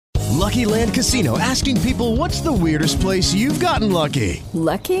Lucky Land Casino, asking people, what's the weirdest place you've gotten lucky?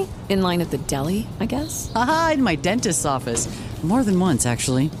 Lucky? In line at the deli, I guess? Aha, in my dentist's office. More than once,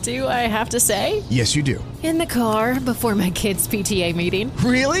 actually. Do I have to say? Yes, you do. In the car before my kids' PTA meeting.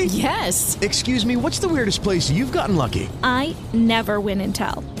 Really? Yes. Excuse me, what's the weirdest place you've gotten lucky? I never win and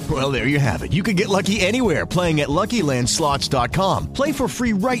tell. Well, there you have it. You can get lucky anywhere, playing at LuckyLandSlots.com. Play for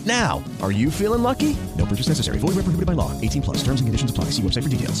free right now. Are you feeling lucky? No purchase necessary. Void where prohibited by law. 18 plus. Terms and conditions apply. See website for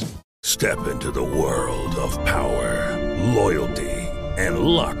details. Step into the world of power, loyalty, and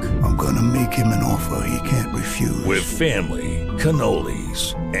luck. I'm gonna make him an offer he can't refuse. With family,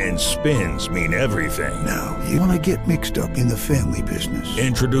 cannolis, and spins mean everything. Now, you wanna get mixed up in the family business.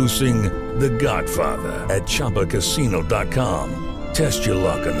 Introducing The Godfather at ChumbaCasino.com. Test your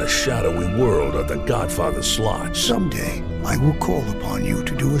luck in the shadowy world of The Godfather slot. Someday, I will call upon you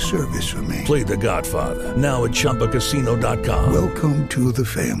to do a service for me. Play The Godfather, now at ChumbaCasino.com. Welcome to the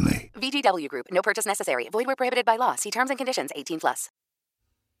family. VGW Group. No purchase necessary. Void where prohibited by law. See terms and conditions. 18 plus.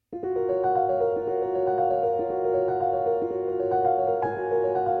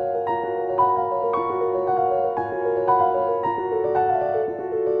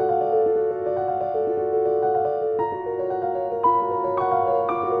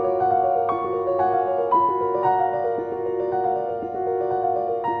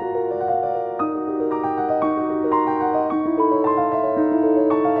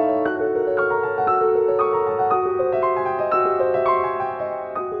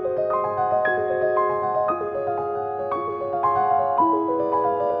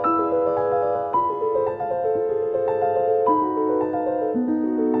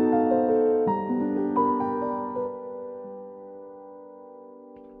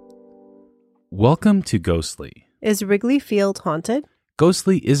 Welcome to Ghostly. Is Wrigley Field haunted?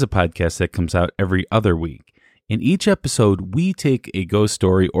 Ghostly is a podcast that comes out every other week. In each episode, we take a ghost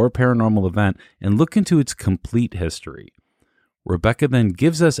story or paranormal event and look into its complete history. Rebecca then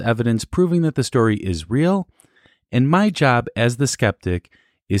gives us evidence proving that the story is real, and my job as the skeptic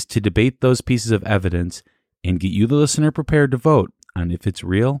is to debate those pieces of evidence and get you, the listener, prepared to vote on if it's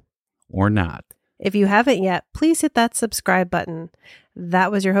real or not. If you haven't yet, please hit that subscribe button.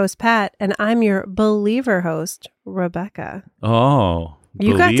 That was your host, Pat, and I'm your believer host, Rebecca. Oh,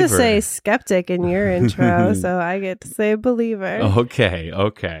 you believer. got to say skeptic in your intro, so I get to say believer.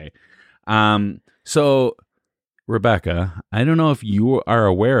 Okay. So, Rebecca, I don't know if you are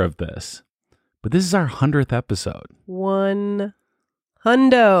aware of this, but this is our 100th episode. 100.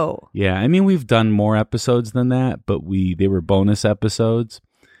 Yeah, I mean, we've done more episodes than that, but they were bonus episodes.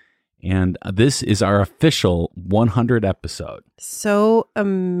 And this is our official 100 episode. So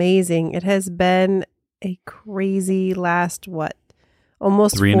amazing. It has been a crazy last,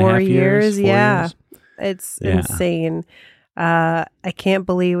 almost 3.5 years? Yeah. Years? It's insane. I can't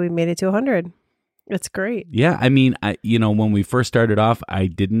believe we made it to 100. It's great. Yeah. I mean, when we first started off, I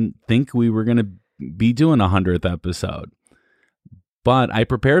didn't think we were going to be doing a 100th episode. But I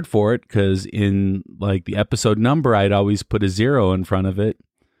prepared for it because in the episode number, I'd always put a 0 in front of it.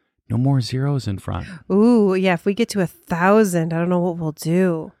 No more zeros in front. Ooh, yeah. If we get to 1,000, I don't know what we'll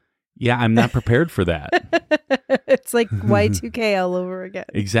do. Yeah, I'm not prepared for that. It's like Y2K all over again.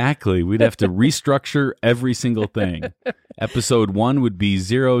 Exactly. We'd have to restructure every single thing. Episode 1 would be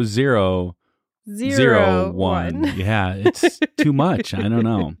 0001. Yeah, it's too much. I don't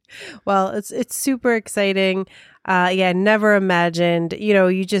know. Well, it's super exciting. Never imagined,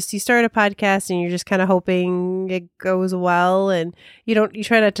 you start a podcast and you're just kind of hoping it goes well, and you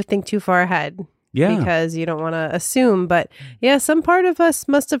try not to think too far ahead. Yeah. Because you don't want to assume, but yeah, some part of us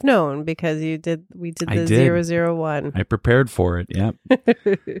must have known because we did the 001. I prepared for it. Yep.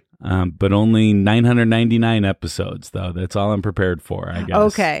 But only 999 episodes though. That's all I'm prepared for, I guess.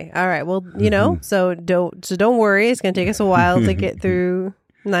 Okay. All right. Well, so don't worry. It's going to take us a while to get through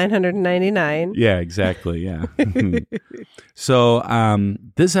 999. Yeah, exactly. Yeah. So,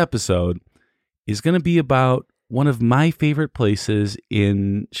 this episode is going to be about one of my favorite places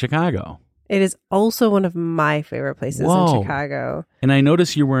in Chicago. It is also one of my favorite places in Chicago. And I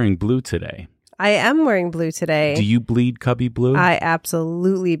notice you're wearing blue today. I am wearing blue today. Do you bleed cubby blue? I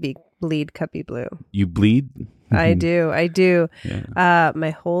absolutely bleed cubby blue. You bleed? I do. Yeah.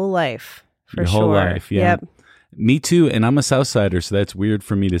 My whole life, for sure. Your whole life, yeah. Yep. Me too, and I'm a South Sider, so that's weird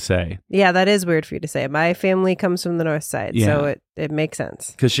for me to say. Yeah, that is weird for you to say. My family comes from the North Side, so it makes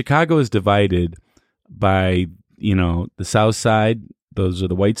sense. Because Chicago is divided by, the South Side. Those are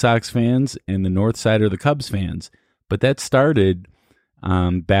the White Sox fans, and the North Side are the Cubs fans. But that started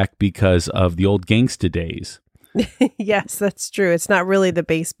back because of the old gangsta days Yes, that's true. It's not really the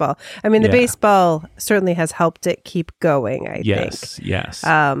baseball. I mean, the Yeah. baseball certainly has helped it keep going, I think. Yes.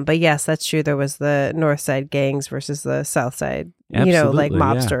 But yes, that's true. There was the North Side gangs versus the South Side, like Absolutely, yeah.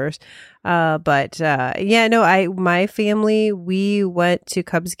 mobsters. My family, we went to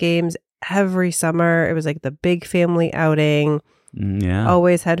Cubs games every summer. It was like the big family outing. Yeah.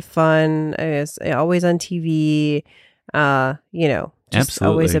 Always had fun. It was always on TV. Just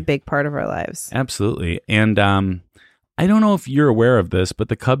always Absolutely. a big part of our lives. Absolutely. And I don't know if you're aware of this, but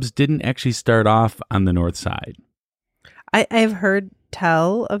the Cubs didn't actually start off on the north side. I've heard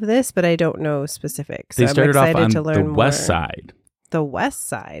tell of this, but I don't know specifics. They So started I'm off excited on to learn the west more. side. The west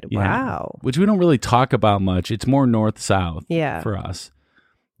side. Yeah. Wow. Which we don't really talk about much. It's more north-south Yeah. for us.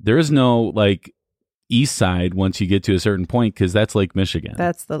 There is no like east side once you get to a certain point because that's Lake Michigan.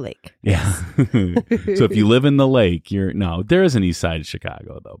 That's the lake. Yeah. So if you live in the lake, there is an east side of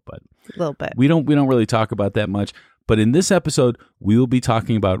Chicago though, but A little bit. we don't really talk about that much. But in this episode, we will be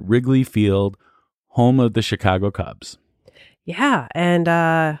talking about Wrigley Field, home of the Chicago Cubs. Yeah. And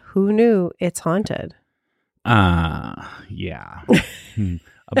who knew it's haunted? Yeah.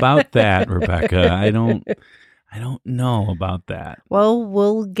 About that, Rebecca, I don't know about that. Well,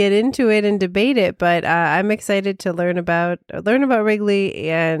 we'll get into it and debate it, but I'm excited to learn about Wrigley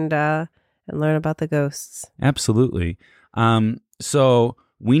and learn about the ghosts. Absolutely. So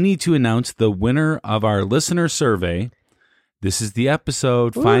we need to announce the winner of our listener survey. This is the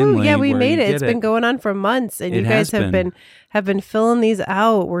episode finally. Yeah, we where made you it. get It's been going on for months, and It you guys has have been filling these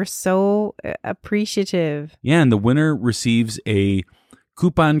out. We're so appreciative. Yeah, and the winner receives a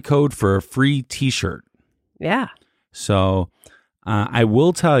coupon code for a free T-shirt. Yeah. So I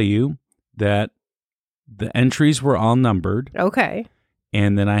will tell you that the entries were all numbered, Okay.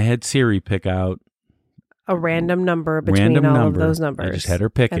 and then I had Siri pick out A random number between all of those numbers. I just had her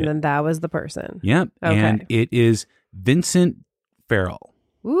pick and it. then that was the person. Yep. Okay. And it is Vincent Farrell.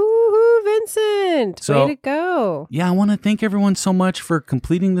 Woohoo, Vincent! So- Way to go! Yeah, I want to thank everyone so much for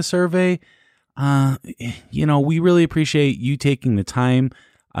completing the survey. We really appreciate you taking the time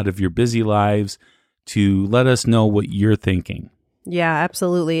out of your busy lives to let us know what you're thinking. Yeah,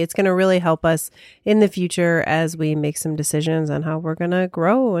 absolutely. It's going to really help us in the future as we make some decisions on how we're going to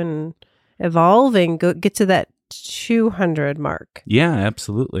grow and evolve and get to that 200 mark. Yeah,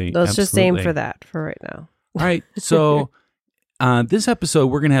 absolutely. Let's just aim Absolutely. for that for right now. All right. So this episode,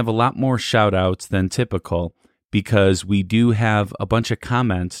 we're going to have a lot more shout outs than typical because we do have a bunch of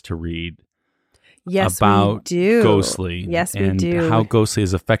comments to read. Yes, about we do. Ghostly. Yes, we and do. how Ghostly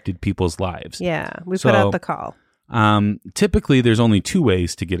has affected people's lives. Yeah, we So, put out the call. Typically, there's only two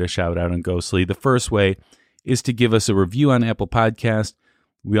ways to get a shout out on Ghostly. The first way is to give us a review on Apple Podcast.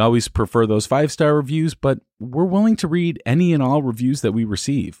 We always prefer those 5-star reviews, but we're willing to read any and all reviews that we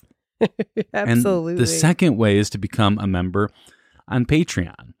receive. Absolutely. And the second way is to become a member on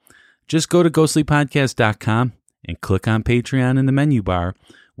Patreon. Just go to ghostlypodcast.com and click on Patreon in the menu bar.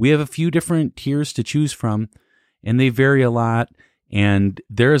 We have a few different tiers to choose from, and they vary a lot. And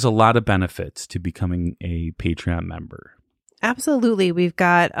there is a lot of benefits to becoming a Patreon member. Absolutely. We've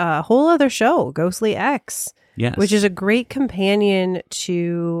got a whole other show, Ghostly X, Yes. which is a great companion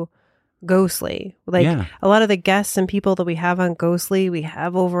to Ghostly. Like Yeah. a lot of the guests and people that we have on Ghostly, we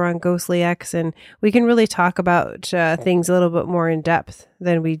have over on Ghostly X, and we can really talk about things a little bit more in depth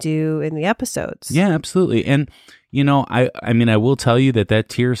than we do in the episodes. Yeah, absolutely. And, I mean, I will tell you that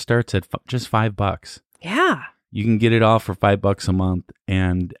tier starts at just $5. Yeah. You can get it all for $5 a month.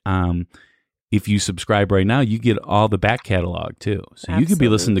 And if you subscribe right now, you get all the back catalog too. So you could be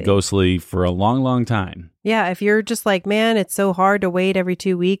listening to Ghostly for a long, long time. Yeah. If you're just like, man, it's so hard to wait every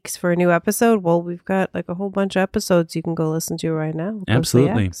 2 weeks for a new episode. Well, we've got like a whole bunch of episodes you can go listen to right now. Ghostly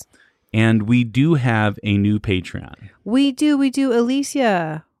Absolutely. X. And we do have a new Patreon. We do.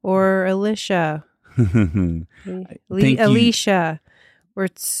 Alicia or Alicia. Thank you. Alicia. We're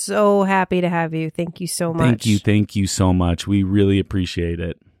so happy to have you. Thank you so much. Thank you so much. We really appreciate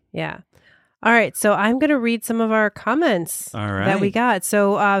it. Yeah. All right. So I'm going to read some of our comments All right. that we got.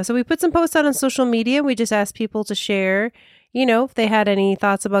 So we put some posts out on social media. We just asked people to share, if they had any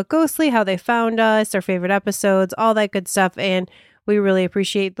thoughts about Ghostly, how they found us, their favorite episodes, all that good stuff. And we really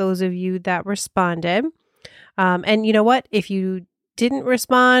appreciate those of you that responded. And you know what? If you didn't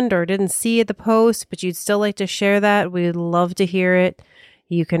respond or didn't see the post, but you'd still like to share that, we'd love to hear it.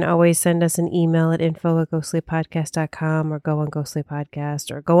 You can always send us an email at info@ghostlypodcast.com or go on Ghostly Podcast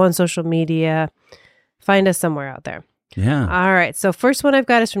or go on social media. Find us somewhere out there. Yeah. All right. So first one I've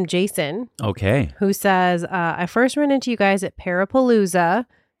got is from Jason, Okay. who says, I first ran into you guys at Parapalooza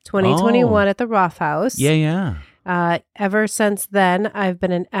 2021 at the Roth House. Yeah. Ever since then, I've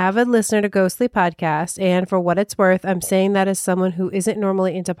been an avid listener to Ghostly Podcast, and for what it's worth, I'm saying that as someone who isn't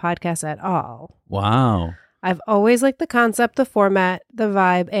normally into podcasts at all. Wow. I've always liked the concept, the format, the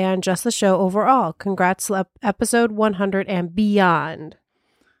vibe, and just the show overall. Congrats, episode 100 and beyond.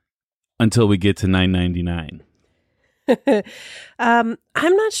 Until we get to 999. I'm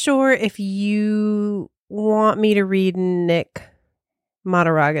not sure if you want me to read Nick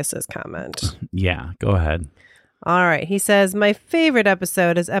Mataragas' comment. Yeah, go ahead. All right. He says, my favorite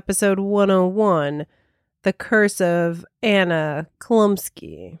episode is episode 101, The Curse of Anna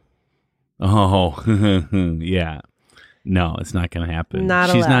Klumsky. Oh, yeah. No, it's not going to happen.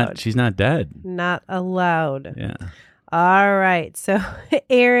 She's not dead. Not allowed. Yeah. All right. So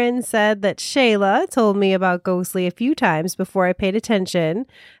Aaron said that Shayla told me about Ghostly a few times before I paid attention.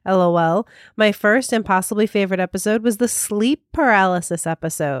 LOL. My first and possibly favorite episode was the sleep paralysis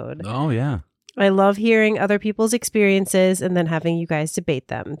episode. Oh, yeah. I love hearing other people's experiences and then having you guys debate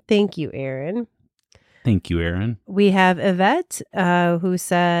them. Thank you, Aaron. Thank you, Aaron. We have Yvette, who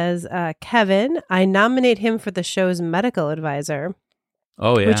says, Kevin, I nominate him for the show's medical advisor.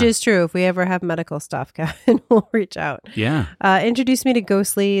 Oh, yeah. Which is true. If we ever have medical stuff, Kevin will reach out. Yeah. Introduced me to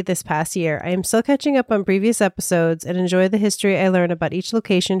Ghostly this past year. I am still catching up on previous episodes and enjoy the history I learn about each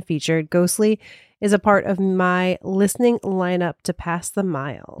location featured. Ghostly is a part of my listening lineup to pass the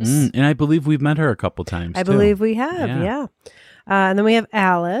miles. And I believe we've met her a couple times, I believe we have, yeah. And then we have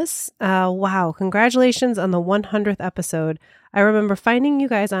Alice. Wow. Congratulations on the 100th episode. I remember finding you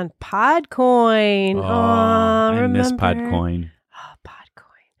guys on Podcoin. Oh, I miss Podcoin. Oh,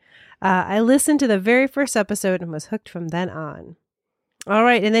 Podcoin. I listened to the very first episode and was hooked from then on. All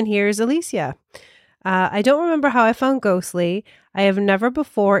right. And then here's Alicia. I don't remember how I found Ghostly. I have never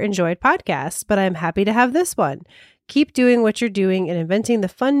before enjoyed podcasts, but I'm happy to have this one. Keep doing what you're doing and inventing the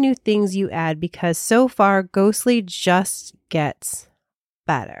fun new things you add because so far Ghostly just gets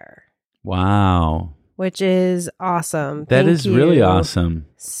better. Wow. Which is awesome. That is really awesome.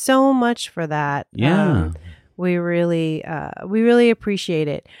 So much for that. Yeah. We really appreciate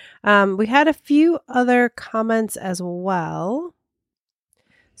it. We had a few other comments as well.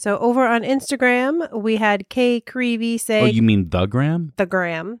 So over on Instagram, we had Kay Creevy say... Oh, you mean the Gram? The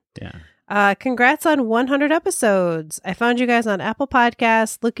Gram. Yeah. Congrats on 100 episodes. I found you guys on Apple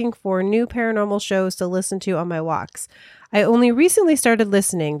Podcasts looking for new paranormal shows to listen to on my walks. I only recently started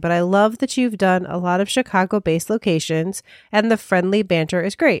listening, but I love that you've done a lot of Chicago-based locations, and the friendly banter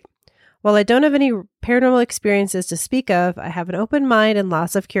is great. While I don't have any paranormal experiences to speak of, I have an open mind and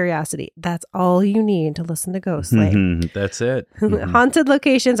lots of curiosity. That's all you need to listen to Ghostly. That's it. Haunted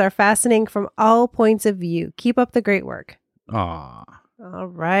locations are fascinating from all points of view. Keep up the great work. Aw. All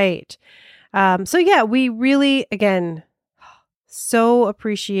right. So yeah, we really, again, so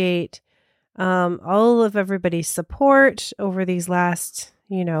appreciate all of everybody's support over these last,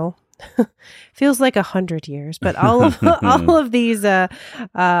 feels like 100 years, but all of these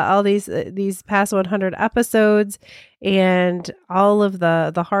past 100 episodes and all of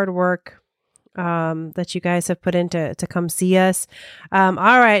the hard work that you guys have put into to come see us. All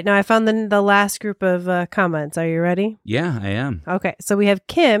right, now I found the last group of comments. Are you ready? Yeah, I am. Okay, so we have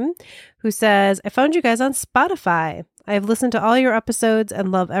Kim, who says, I found you guys on Spotify. I have listened to all your episodes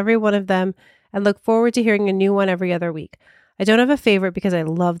and love every one of them and look forward to hearing a new one every other week. I don't have a favorite because I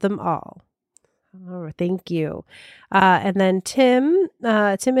love them all. Oh, thank you. And then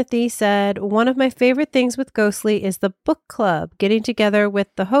Timothy said, one of my favorite things with Ghostly is the book club, getting together with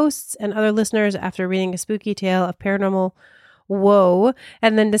the hosts and other listeners after reading a spooky tale of paranormal woe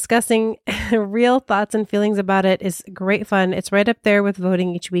and then discussing real thoughts and feelings about it is great fun. It's right up there with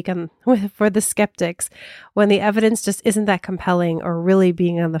voting each week for the skeptics when the evidence just isn't that compelling or really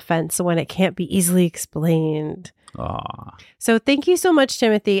being on the fence when it can't be easily explained. Aww. So thank you so much,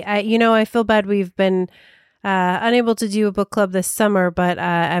 Timothy. I feel bad we've been unable to do a book club this summer, but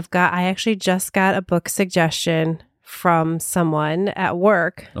I actually just got a book suggestion from someone at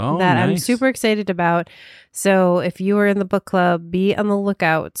work that nice. I'm super excited about. So if you are in the book club, be on the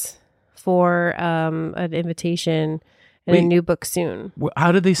lookout for an invitation and a new book soon.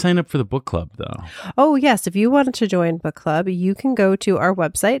 How did they sign up for the book club, though? Oh, yes. If you wanted to join book club, you can go to our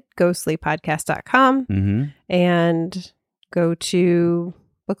website, ghostlypodcast.com, and go to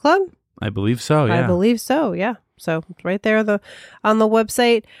book club. I believe so, yeah. I believe so, yeah. So it's right there on the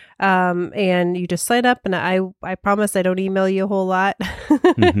website, and you just sign up. And I promise I don't email you a whole lot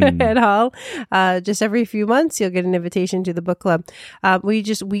at all. Just every few months, you'll get an invitation to the book club.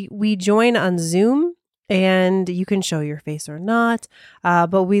 We join on Zoom. And you can show your face or not,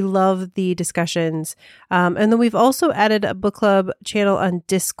 but we love the discussions. And then we've also added a book club channel on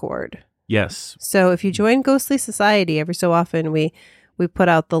Discord. Yes. So if you join Ghostly Society, every so often we put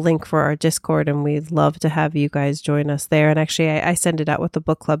out the link for our Discord, and we'd love to have you guys join us there. And actually, I send it out with the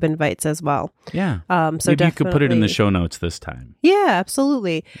book club invites as well. Yeah. So maybe you could put it in the show notes this time. Yeah,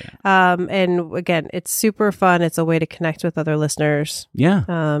 absolutely. Yeah. And again, it's super fun. It's a way to connect with other listeners. Yeah.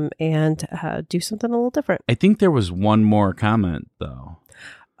 And do something a little different. I think there was one more comment, though.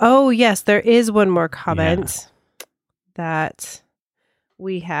 Oh, yes, there is one more comment that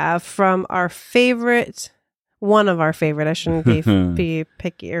we have from our favorite. One of our favorite, I shouldn't be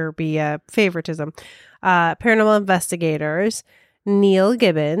picky or be favoritism. Paranormal investigators, Neil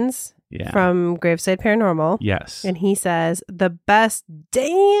Gibbons from Graveside Paranormal. Yes. And he says, the best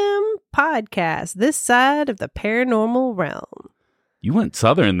damn podcast this side of the paranormal realm. You went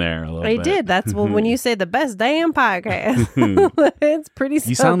Southern there a little bit. I did. That's when you say the best damn podcast. It's pretty Southern.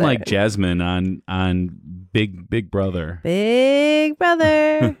 You sound like Jasmine on Big Brother. Big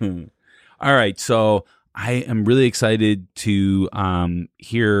Brother. All right. So I am really excited to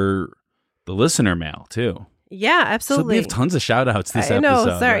hear the listener mail, too. Yeah, absolutely. So we have tons of shout outs this episode. I know,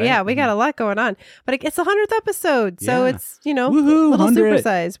 sorry. Right? Yeah, we got a lot going on. But it's the 100th episode, so it's, Woohoo, a little 100.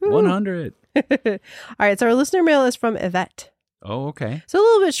 supersized. Woo. 100. All right, so our listener mail is from Yvette. Oh, okay. So a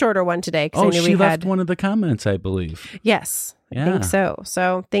little bit shorter one today. Oh, she left one of the comments, I believe. Yes, I think so.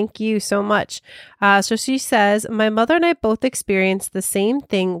 So thank you so much. So she says, my mother and I both experienced the same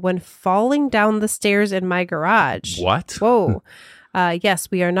thing when falling down the stairs in my garage. What? Whoa.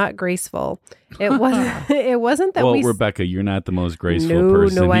 Yes, we are not graceful. It wasn't. It wasn't that. Well, Rebecca, you're not the most graceful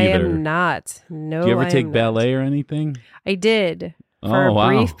person No, I either. am not. No, do you ever take ballet or anything? I did for a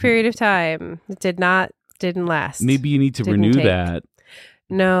brief period of time. It didn't last. Maybe you need to renew that.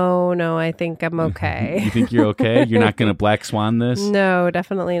 No, I think I'm okay. You think you're okay? You're not going to black swan this? No,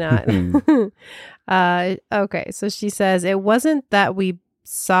 definitely not. Okay, so she says, it wasn't that we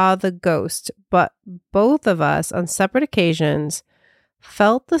saw the ghost, but both of us on separate occasions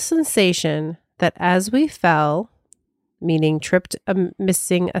felt the sensation that as we fell, meaning tripped,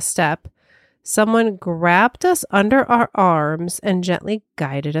 missing a step, someone grabbed us under our arms and gently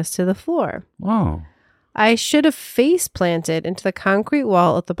guided us to the floor. Whoa. I should have face planted into the concrete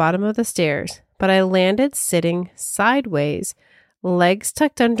wall at the bottom of the stairs, but I landed sitting sideways, legs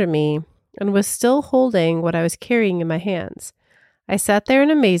tucked under me, and was still holding what I was carrying in my hands. I sat there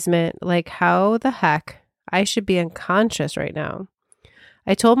in amazement, like how the heck I should be unconscious right now.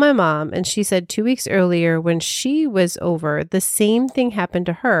 I told my mom, and she said 2 weeks earlier when she was over, the same thing happened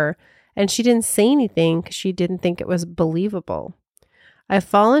to her, and she didn't say anything because she didn't think it was believable. I've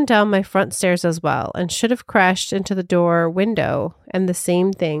fallen down my front stairs as well and should have crashed into the door window, and the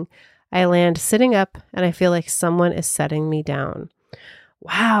same thing. I land sitting up and I feel like someone is setting me down.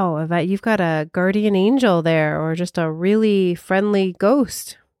 Wow, Yvette, you've got a guardian angel there, or just a really friendly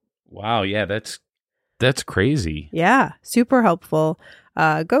ghost. Wow, yeah, that's crazy. Yeah, super helpful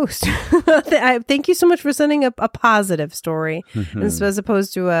ghost. Thank you so much for sending a positive story as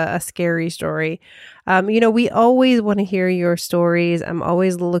opposed to a scary story. We always want to hear your stories. I'm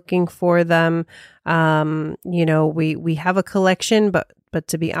always looking for them. We have a collection, but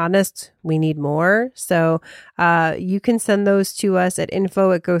to be honest, we need more. So you can send those to us at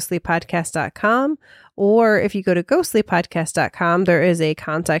info@ghostlypodcast.com. Or if you go to ghostlypodcast.com, there is a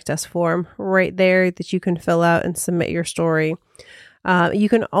contact us form right there that you can fill out and submit your story. You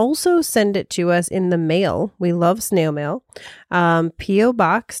can also send it to us in the mail. We love snail mail. P.O.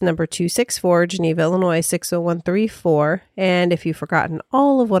 Box number 264, Geneva, Illinois 60134. And if you've forgotten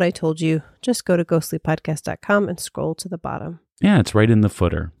all of what I told you, just go to ghostlypodcast.com and scroll to the bottom. Yeah, it's right in the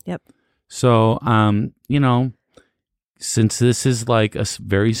footer. Yep. So, since this is like a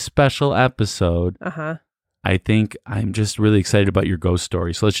very special episode, I think I'm just really excited about your ghost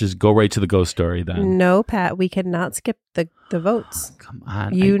story. So let's just go right to the ghost story then. No, Pat, we cannot skip the votes. Oh, come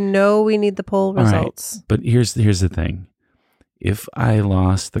on. We need the poll results. Right. But here's the thing. If I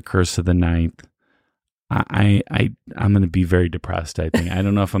lost the Curse of the Ninth, I'm going to be very depressed, I think. I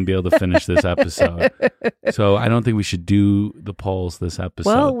don't know if I'm going to be able to finish this episode. So I don't think we should do the polls this episode.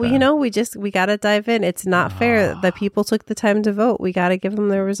 Well, we got to dive in. It's not fair that people took the time to vote. We got to give them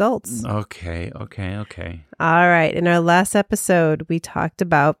their results. Okay. All right. In our last episode, we talked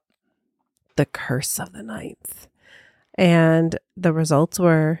about the Curse of the Ninth. And the results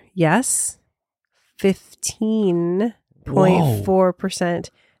were yes, 15.4%.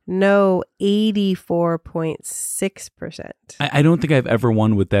 No, 84.6%. I don't think I've ever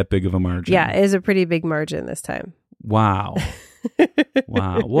won with that big of a margin. Yeah, it is a pretty big margin this time. Wow.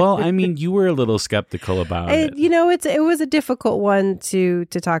 Wow. Well, I mean, you were a little skeptical about it. You know, it was a difficult one to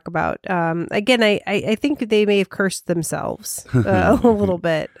talk about. Again, I think they may have cursed themselves a little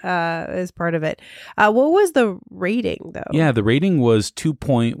bit as part of it. What was the rating, though? Yeah, the rating was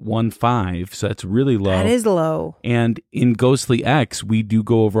 2.15, so that's really low. That is low. And in Ghostly X, we do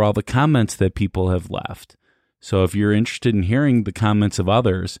go over all the comments that people have left. So if you're interested in hearing the comments of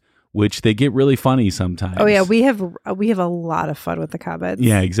others, which they get really funny sometimes. Oh yeah, we have a lot of fun with the comments.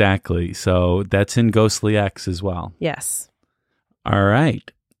 Yeah, exactly. So that's in Ghostly X as well. Yes. All right.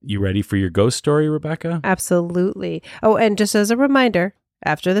 You ready for your ghost story, Rebecca? Absolutely. Oh, and just as a reminder,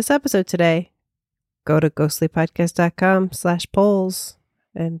 after this episode today, go to ghostlypodcast.com/polls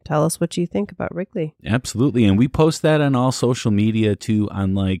and tell us what you think about Wrigley. Absolutely. And we post that on all social media too,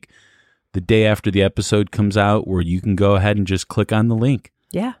 on like the day after the episode comes out, where you can go ahead and just click on the link.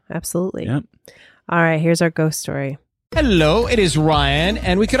 Yeah, absolutely. Yep. All right, here's our ghost story. Hello, it is Ryan,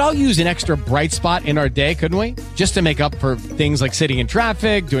 and we could all use an extra bright spot in our day, couldn't we? Just to make up for things like sitting in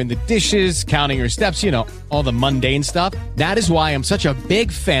traffic, doing the dishes, counting your steps, you know, all the mundane stuff. That is why I'm such a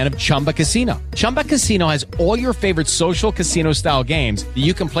big fan of Chumba Casino. Chumba Casino has all your favorite social casino-style games that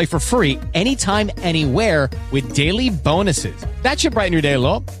you can play for free anytime, anywhere with daily bonuses. That should brighten your day a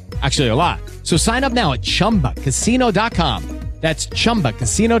little. Actually, a lot. So sign up now at ChumbaCasino.com. That's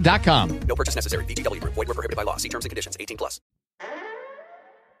ChumbaCasino.com. No purchase necessary. VGW Group. Void where prohibited by law. See terms and conditions. 18+.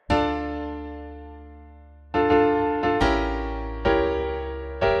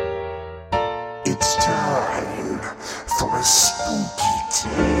 It's time for a spooky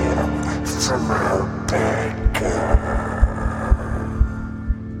tale from Rebecca.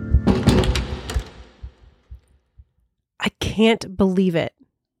 I can't believe it.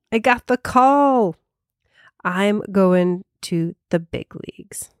 I got the call. I'm going to the big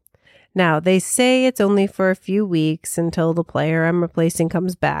leagues. Now, they say it's only for a few weeks until the player I'm replacing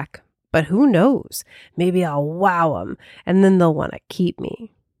comes back. But who knows? Maybe I'll wow them, and then they'll want to keep me.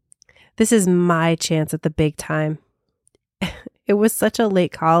 This is my chance at the big time. It was such a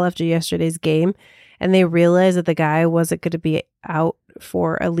late call after yesterday's game, and they realized that the guy wasn't going to be out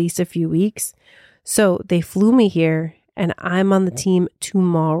for at least a few weeks. So they flew me here, and I'm on the team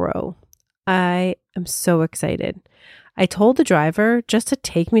tomorrow. I am so excited. I told the driver just to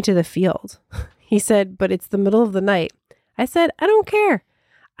take me to the field. He said, but it's the middle of the night. I said, I don't care.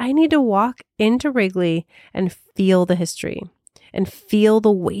 I need to walk into Wrigley and feel the history and feel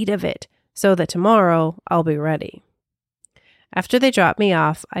the weight of it so that tomorrow I'll be ready. After they dropped me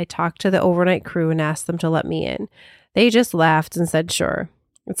off, I talked to the overnight crew and asked them to let me in. They just laughed and said, sure.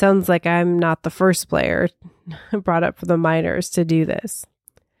 It sounds like I'm not the first player brought up from the minors to do this.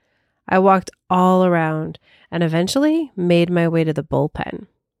 I walked all around and eventually made my way to the bullpen.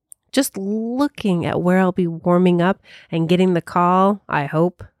 Just looking at where I'll be warming up and getting the call, I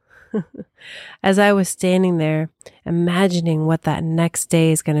hope. As I was standing there, imagining what that next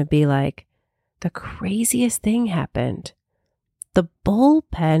day is going to be like, the craziest thing happened. The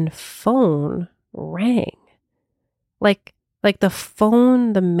bullpen phone rang. Like the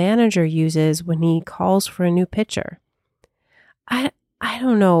phone the manager uses when he calls for a new pitcher. I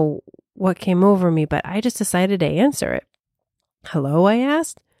don't know what came over me, but I just decided to answer it. Hello, I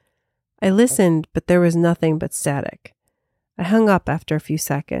asked. I listened, but there was nothing but static. I hung up after a few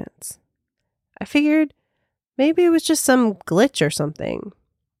seconds. I figured maybe it was just some glitch or something.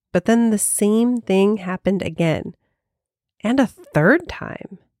 But then the same thing happened again. And a third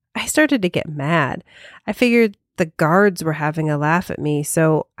time. I started to get mad. I figured the guards were having a laugh at me,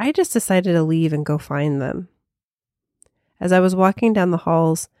 so I just decided to leave and go find them. As I was walking down the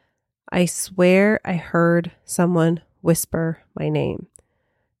halls, I swear I heard someone whisper my name.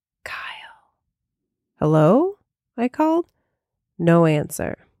 Kyle. Hello? I called. No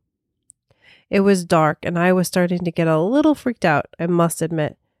answer. It was dark and I was starting to get a little freaked out, I must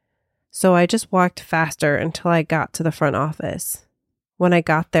admit. So I just walked faster until I got to the front office. When I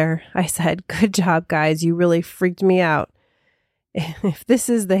got there, I said, good job, guys. You really freaked me out. If this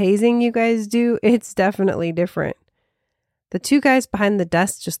is the hazing you guys do, it's definitely different. The two guys behind the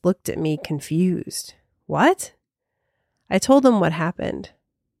desk just looked at me confused. What? I told them what happened.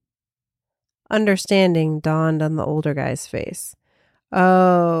 Understanding dawned on the older guy's face.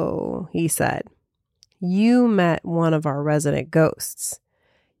 Oh, he said, you met one of our resident ghosts.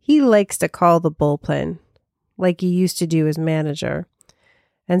 He likes to call the bullpen, like he used to do as manager.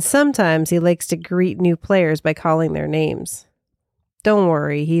 And sometimes he likes to greet new players by calling their names. Don't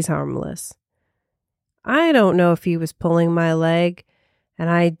worry, he's harmless. I don't know if he was pulling my leg, and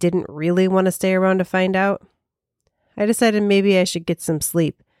I didn't really want to stay around to find out. I decided maybe I should get some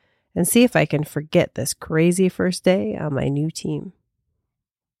sleep and see if I can forget this crazy first day on my new team.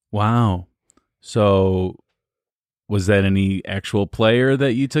 Wow. So was that any actual player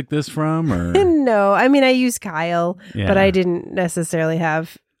that you took this from? Or No, I mean, I used Kyle, Yeah. but I didn't necessarily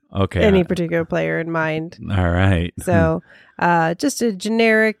have any particular player in mind. All right. So just a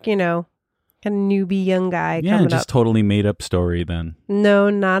generic, kind of newbie young guy Yeah, coming just up. totally made up story then. No,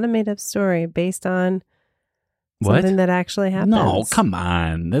 not a made up story based on What? something that actually happens. No, come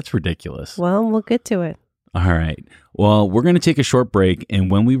on. That's ridiculous. Well, we'll get to it. All right. Well, we're going to take a short break, and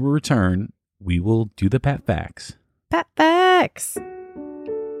when we return, we will do the Pat Facts. Pat Facts.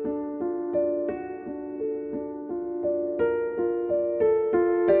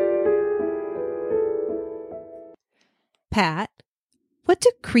 Pat, what do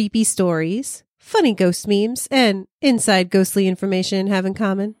creepy stories, funny ghost memes, and inside ghostly information have in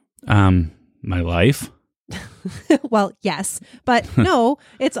common? My life? Well, yes, but no,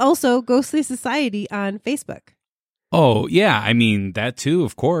 it's also Ghostly Society on Facebook. Oh, yeah. I mean, that too,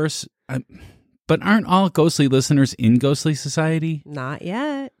 of course. But aren't all ghostly listeners in Ghostly Society? Not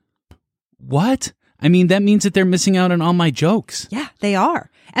yet. What? I mean, that means that they're missing out on all my jokes. Yeah, they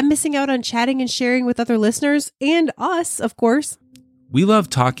are. And missing out on chatting and sharing with other listeners and us, of course. We love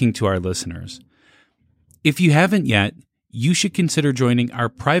talking to our listeners. If you haven't yet, you should consider joining our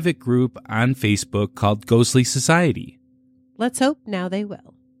private group on Facebook called Ghostly Society. Let's hope now they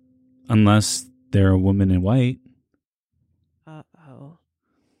will. Unless they're a woman in white. Uh-oh.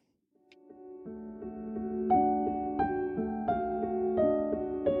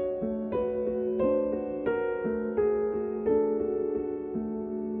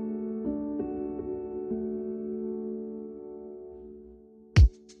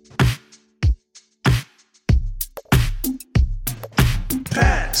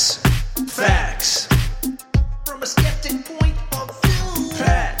 Pat's Facts. From a skeptic point of view.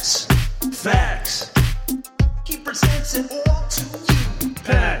 Pat's Facts. He presents it all to you.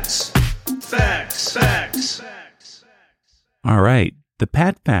 Pat's Facts. All right. The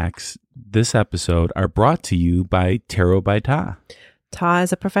Pat Facts this episode are brought to you by Tarot by Ta. Ta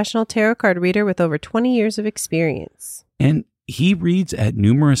is a professional tarot card reader with over 20 years of experience. And he reads at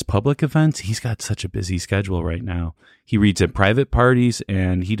numerous public events. He's got such a busy schedule right now. He reads at private parties,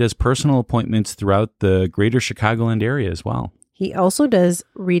 and he does personal appointments throughout the greater Chicagoland area as well. He also does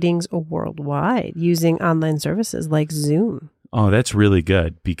readings worldwide using online services like Zoom. Oh, that's really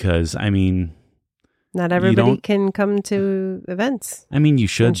good because, I mean... Not everybody can come to events. I mean, you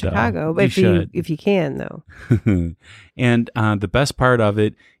should, in Chicago, but if you can, though. And the best part of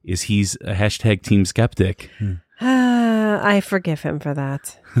it is he's a hashtag Team Skeptic. I forgive him for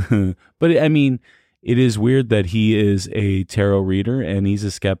that. But I mean, it is weird that he is a tarot reader and he's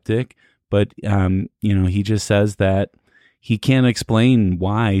a skeptic, but he just says that he can't explain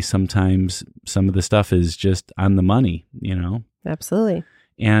why sometimes some of the stuff is just on the money, Absolutely.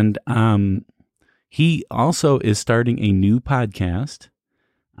 And he also is starting a new podcast.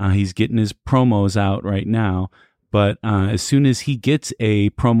 He's getting his promos out right now, but as soon as he gets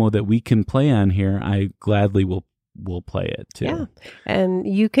a promo that we can play on here, I gladly will play it too. Yeah. And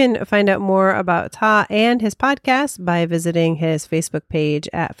you can find out more about Ta and his podcast by visiting his Facebook page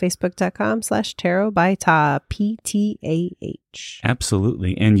at facebook.com/tarot by Ta, PTAH.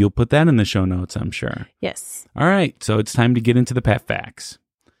 Absolutely. And you'll put that in the show notes, I'm sure. Yes. All right. So it's time to get into the Pat Facts.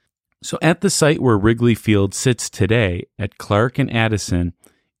 So at the site where Wrigley Field sits today at Clark and Addison,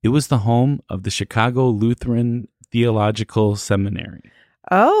 it was the home of the Chicago Lutheran Theological Seminary.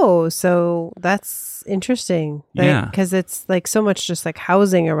 Oh, so that's interesting. Yeah. Because it's like so much just like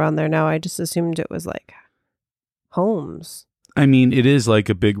housing around there now. I just assumed it was like homes. I mean, it is like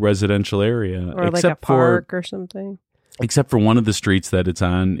a big residential area. Or like a park or something. Except for one of the streets that it's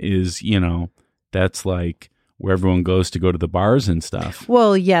on is, that's like where everyone goes to go to the bars and stuff.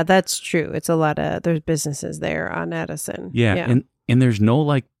 Well, yeah, that's true. It's a lot of, there's businesses there on Addison. Yeah. And there's no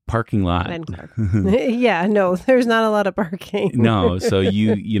like parking lot. And Clark. Yeah, no, there's not a lot of parking. No. So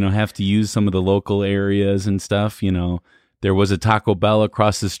you have to use some of the local areas and stuff. There was a Taco Bell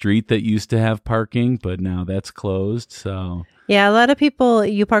across the street that used to have parking, but now that's closed. So yeah, a lot of people,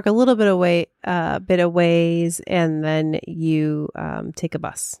 you park a little bit of ways and then you take a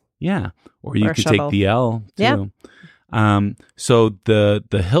bus. Yeah. Or you could shuttle. take the L too. Yeah. So the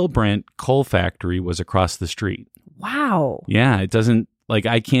Hillbrant coal factory was across the street. Wow. Yeah. It doesn't, like,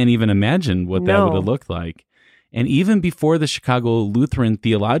 I can't even imagine what that would have looked like. And even before the Chicago Lutheran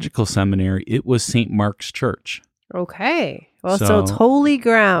Theological Seminary, it was St. Mark's Church. Okay. Well, so it's holy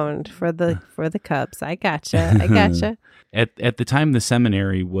ground for the Cubs. I gotcha. At the time the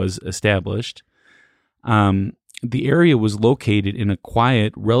seminary was established, the area was located in a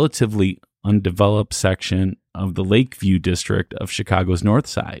quiet, relatively undeveloped section of the Lakeview district of Chicago's North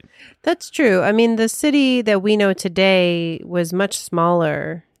Side. That's true. I mean, the city that we know today was much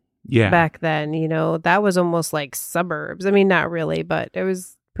smaller back then. You know, that was almost like suburbs. I mean, not really, but it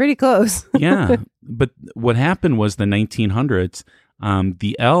was pretty close. Yeah. But what happened was the 1900s,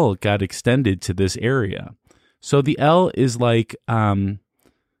 the L got extended to this area. So the L is like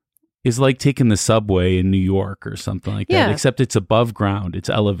taking the subway in New York or something like that, except it's above ground. It's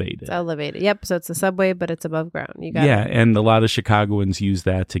elevated. It's elevated. Yep. So it's the subway, but it's above ground. You got it. it. And a lot of Chicagoans use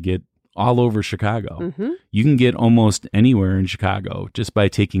that to get all over Chicago. You can get almost anywhere in Chicago just by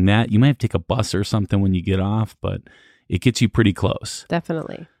taking that. You might have to take a bus or something when you get off, but it gets you pretty close.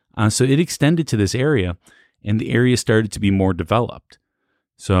 Definitely. So it extended to this area, and the area started to be more developed.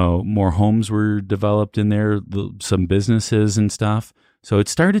 So more homes were developed in there, some businesses and stuff. So it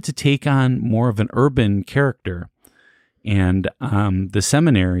started to take on more of an urban character. And the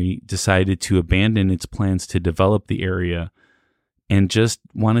seminary decided to abandon its plans to develop the area and just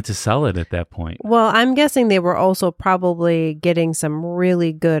wanted to sell it at that point. Well, I'm guessing they were also probably getting some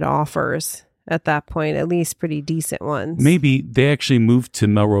really good offers at that point, at least pretty decent ones. Maybe they actually moved to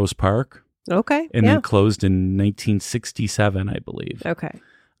Melrose Park. Okay. And then closed in 1967, I believe. Okay.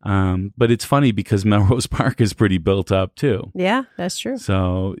 But it's funny because Melrose Park is pretty built up too. Yeah, that's true.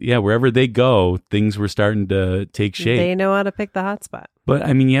 So yeah, wherever they go, things were starting to take shape. They know how to pick the hot spot. But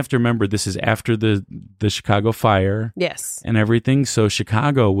I mean, you have to remember this is after the Chicago fire. Yes. And everything. So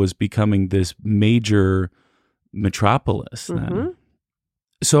Chicago was becoming this major metropolis then.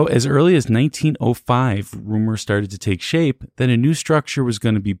 So as early as 1905, rumors started to take shape that a new structure was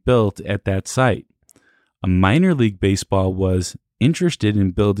going to be built at that site. A minor league baseball was interested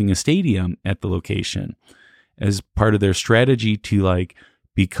in building a stadium at the location as part of their strategy to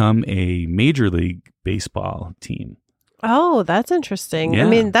become a major league baseball team. Oh, that's interesting. Yeah. I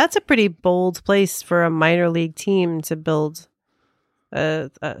mean, that's a pretty bold place for a minor league team to build a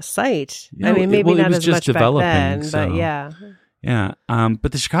site. Yeah, I mean, maybe not as much back then, so. but yeah. Yeah.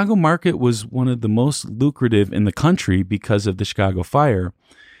 But the Chicago market was one of the most lucrative in the country because of the Chicago fire,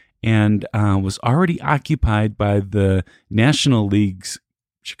 and was already occupied by the National League's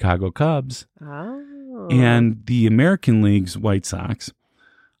Chicago Cubs and the American League's White Sox.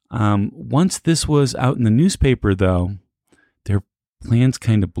 Once this was out in the newspaper, though, their plans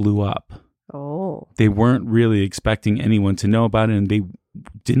kind of blew up. Oh. They weren't really expecting anyone to know about it, and they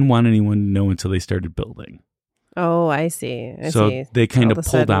didn't want anyone to know until they started building. Oh, I see. So they kind of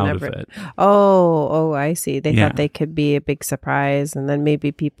pulled out of it. Oh, I see. They thought they could be a big surprise, and then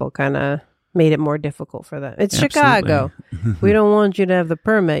maybe people kind of made it more difficult for them. It's Chicago. We don't want you to have the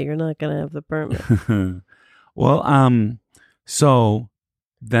permit. You're not going to have the permit. Well, so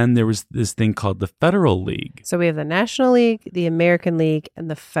then there was this thing called the Federal League. So we have the National League, the American League, and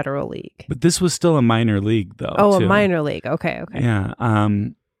the Federal League. But this was still a minor league, though. Oh, too. A minor league. Okay. Yeah.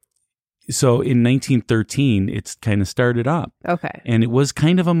 So in 1913, it's kind of started up. Okay. And it was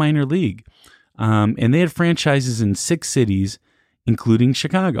kind of a minor league. And they had franchises in 6 cities, including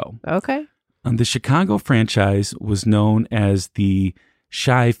Chicago. Okay. The Chicago franchise was known as the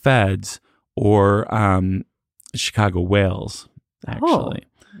Chi Feds, or Chicago Whales, actually.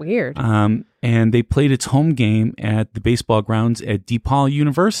 Oh, weird. And they played its home game at the baseball grounds at DePaul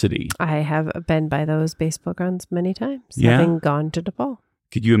University. I have been by those baseball grounds many times, Yeah. having gone to DePaul.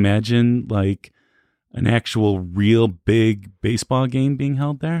 Could you imagine an actual real big baseball game being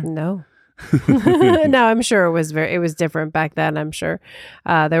held there? No. No, I'm sure it was different back then. I'm sure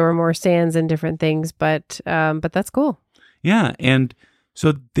there were more stands and different things, but that's cool. Yeah, and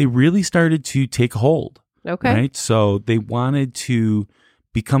so they really started to take hold. Okay. Right? So they wanted to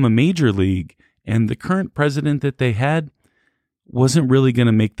become a major league, and the current president that they had wasn't really going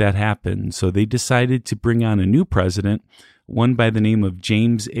to make that happen. So they decided to bring on a new president, one by the name of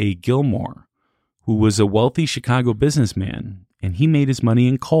James A. Gilmore, who was a wealthy Chicago businessman, and he made his money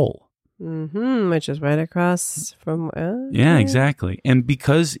in coal. Which is right across from... Yeah, exactly. And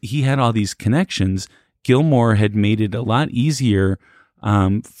because he had all these connections, Gilmore had made it a lot easier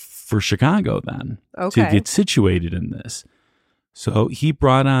for Chicago then to get situated in this. So he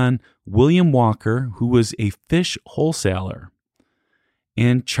brought on William Walker, who was a fish wholesaler,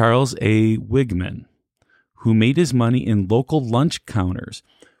 and Charles A. Wigman, who made his money in local lunch counters,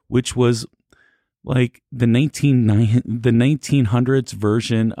 which was like the 1900s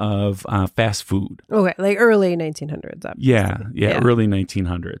version of fast food. Okay, like early 1900s. Obviously. Yeah, early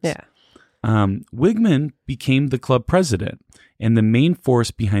 1900s. Yeah. Wigman became the club president and the main force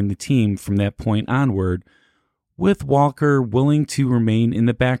behind the team from that point onward, with Walker willing to remain in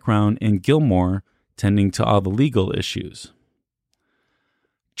the background and Gilmore tending to all the legal issues.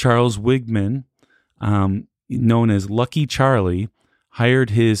 Charles Wigman, known as Lucky Charlie, hired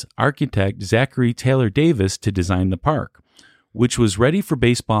his architect Zachary Taylor Davis to design the park, which was ready for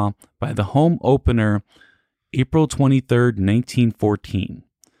baseball by the home opener April 23rd, 1914.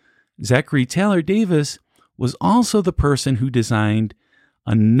 Zachary Taylor Davis was also the person who designed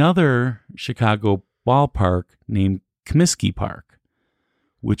another Chicago ballpark named Comiskey Park,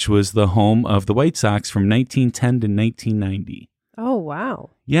 which was the home of the White Sox from 1910 to 1990. Oh,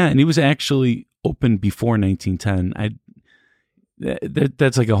 wow. Yeah, and it was actually opened before 1910.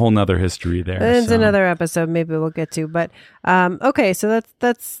 That's like a whole nother history there. It's another episode maybe we'll get to. But okay, so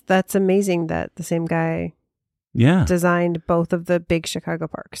that's amazing that the same guy designed both of the big Chicago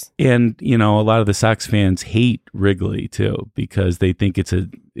parks. And, a lot of the Sox fans hate Wrigley too because they think it's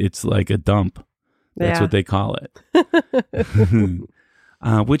like a dump. That's what they call it.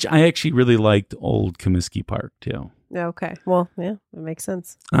 Which I actually really liked old Comiskey Park too. Okay. Well, yeah, that makes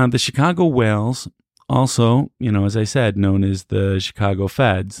sense. The Chicago Whales, also, as I said, known as the Chicago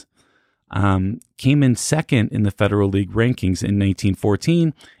Feds, came in second in the Federal League rankings in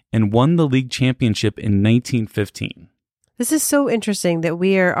 1914 and won the league championship in 1915. This is so interesting that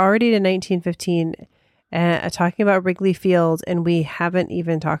we are already to 1915 talking about Wrigley Field, and we haven't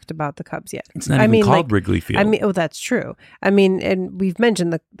even talked about the Cubs yet. It's not even called Wrigley Field. Oh, that's true. And we've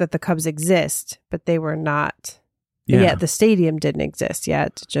mentioned that the Cubs exist, but they were not. Yeah, the stadium didn't exist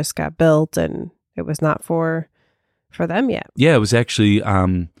yet. It just got built, and it was not for them yet. Yeah, it was actually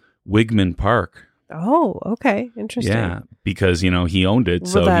Wigman Park. Oh, okay. Interesting. Yeah, because, he owned it,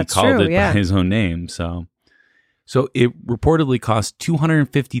 so he called it by his own name. So it reportedly cost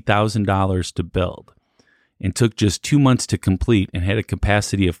 $250,000 to build and took just 2 months to complete and had a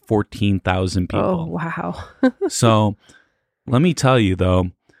capacity of 14,000 people. Oh, wow. So let me tell you,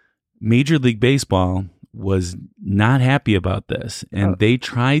 though, Major League Baseball was not happy about this, and they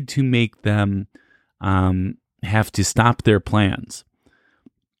tried to make them have to stop their plans.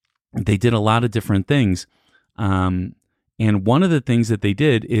 They did a lot of different things, and one of the things that they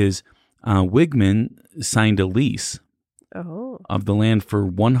did is Wigman signed a lease of the land for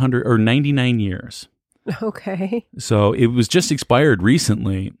 99 years. Okay. So it was just expired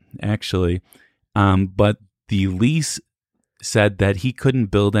recently, actually, but the lease said that he couldn't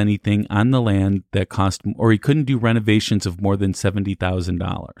build anything on the land that cost, or he couldn't do renovations of more than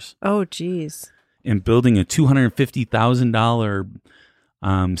 $70,000. Oh, geez. And building a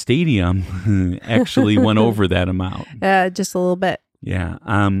 $250,000 stadium actually went over that amount. Just a little bit. Yeah.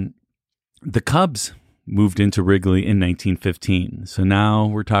 The Cubs moved into Wrigley in 1915. So now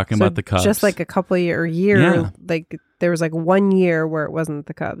we're talking about the Cubs. Just like a couple year, like there was like 1 year where it wasn't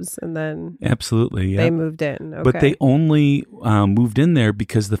the Cubs, and then absolutely, they moved in. Okay. But they only moved in there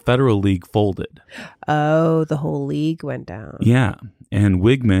because the Federal League folded. Oh, the whole league went down. Yeah, and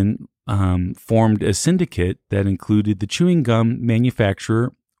Wigman formed a syndicate that included the chewing gum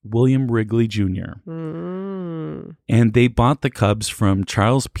manufacturer William Wrigley Jr. And they bought the Cubs from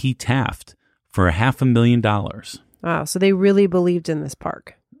Charles P. Taft for $500,000. Wow, so they really believed in this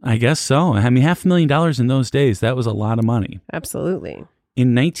park. I guess so. I mean, $500,000 in those days, that was a lot of money. Absolutely.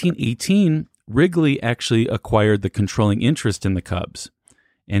 In 1918, Wrigley actually acquired the controlling interest in the Cubs.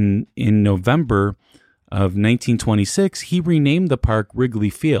 And in November of 1926, he renamed the park Wrigley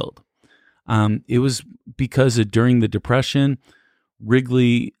Field. It was because during the Depression,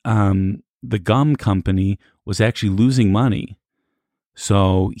 Wrigley, the gum company, was actually losing money.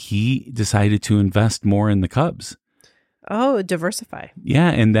 So he decided to invest more in the Cubs. Oh, diversify.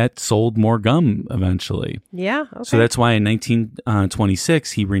 Yeah, and that sold more gum eventually. Yeah, okay. So that's why in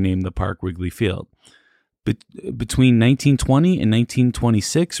 1926, he renamed the park Wrigley Field. But between 1920 and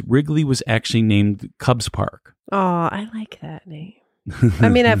 1926, Wrigley was actually named Cubs Park. Oh, I like that name. I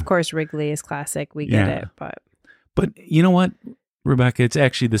mean, of course, Wrigley is classic. We get it, but you know what, Rebecca? It's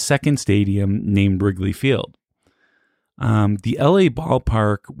actually the second stadium named Wrigley Field. The LA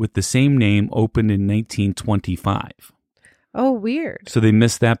ballpark with the same name opened in 1925. Oh, weird. So they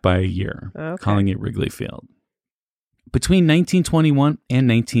missed that by a year, calling it Wrigley Field. Between 1921 and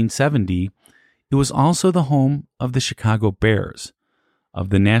 1970, it was also the home of the Chicago Bears of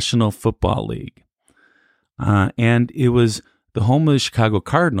the National Football League. And it was the home of the Chicago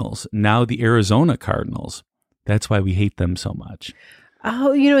Cardinals, now the Arizona Cardinals. That's why we hate them so much.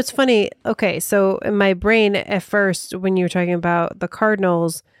 Oh, it's funny. Okay, so in my brain at first, when you were talking about the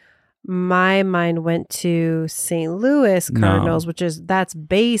Cardinals, my mind went to St. Louis Cardinals, that's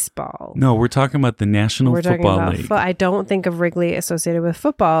baseball. No, we're talking about the National Football League. I don't think of Wrigley associated with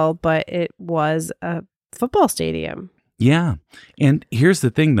football, but it was a football stadium. Yeah. And here's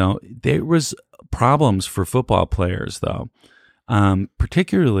the thing, though. There was problems for football players, though.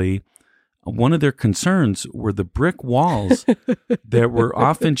 Particularly, one of their concerns were the brick walls that were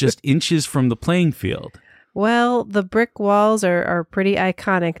often just inches from the playing field. Well, the brick walls are pretty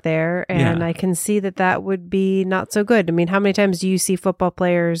iconic there, and Yeah. I can see that would be not so good. I mean, how many times do you see football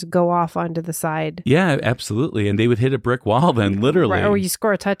players go off onto the side? Yeah, absolutely. And they would hit a brick wall then, literally. Right, or you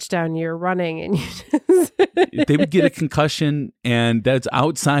score a touchdown, you're running, and you just... They would get a concussion, and that's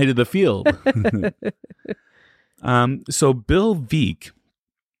outside of the field. So Bill Veek,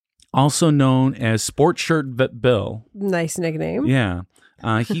 also known as Sports Shirt Bill. Nice nickname. Yeah.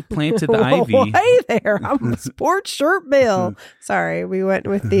 He planted the ivy. Oh, hey there, I'm Sports Shirt Bill. Sorry, we went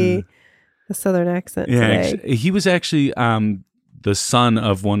with the Southern accent today. He was actually the son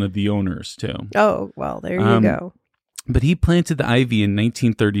of one of the owners, too. Oh, well, there you go. But he planted the ivy in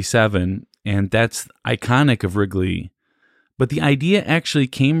 1937, and that's iconic of Wrigley. But the idea actually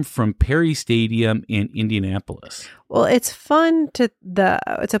came from Perry Stadium in Indianapolis. Well, it's fun to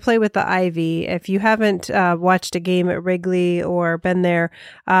play with the ivy. If you haven't watched a game at Wrigley or been there,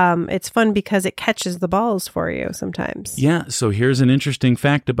 it's fun because it catches the balls for you sometimes. Yeah, so here's an interesting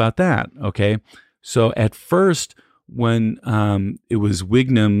fact about that, okay? So at first, when it was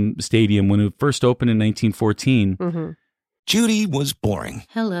Wignham Stadium, when it first opened in 1914, Judy was boring.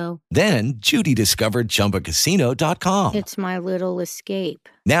 Hello. Then Judy discovered ChumbaCasino.com. It's my little escape.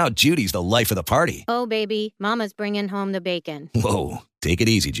 Now Judy's the life of the party. Oh, baby, mama's bringing home the bacon. Whoa, take it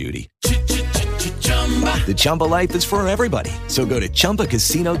easy, Judy. The Chumba life is for everybody. So go to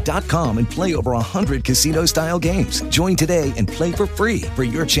ChumbaCasino.com and play over 100 casino-style games. Join today and play for free for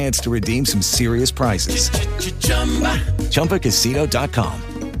your chance to redeem some serious prizes. ChumbaCasino.com.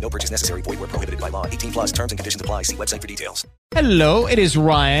 No purchase necessary. Void where prohibited by law. 18 plus terms and conditions apply. See website for details. Hello, it is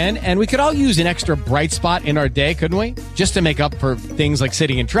Ryan, and we could all use an extra bright spot in our day, couldn't we? Just to make up for things like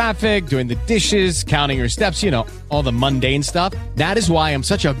sitting in traffic, doing the dishes, counting your steps, all the mundane stuff. That is why I'm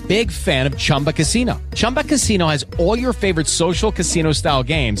such a big fan of Chumba Casino. Chumba Casino has all your favorite social casino-style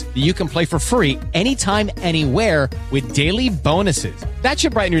games that you can play for free anytime, anywhere with daily bonuses. That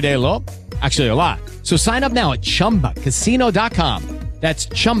should brighten your day a little. Actually, a lot. So sign up now at ChumbaCasino.com. That's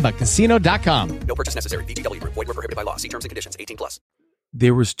ChumbaCasino.com. No purchase necessary. VGW Group. Void where prohibited by law. See terms and conditions. 18 plus.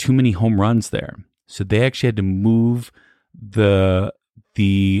 there was too many home runs there. So they actually had to move the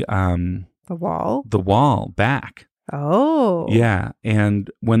wall back. Oh. Yeah. And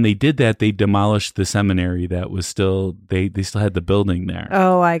when they did that, they demolished the seminary that was still, they still had the building there.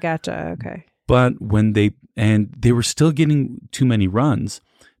 Oh, I gotcha. Okay. But they were still getting too many runs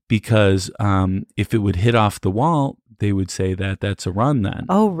because if it would hit off the wall, they would say that that's a run then.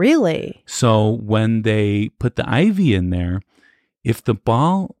 Oh, really? So when they put the ivy in there, if the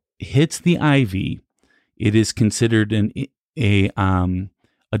ball hits the ivy, it is considered a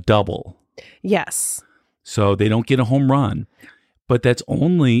double. Yes. So they don't get a home run, but that's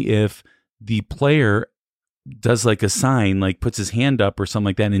only if the player does like a sign, like puts his hand up or something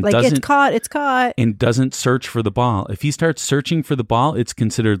like that, and like doesn't it's caught, and doesn't search for the ball. If he starts searching for the ball, it's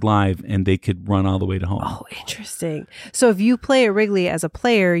considered live, and they could run all the way to home. Oh, interesting. So if you play at Wrigley as a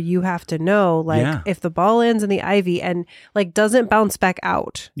player, you have to know if the ball lands in the ivy and doesn't bounce back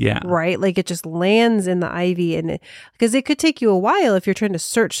out. Yeah. Right. Like it just lands in the ivy, and because it could take you a while if you're trying to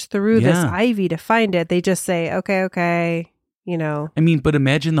search through this ivy to find it. They just say, okay. I mean, but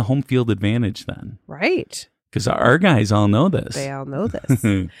imagine the home field advantage then. Right. Because our guys all know this. They all know this.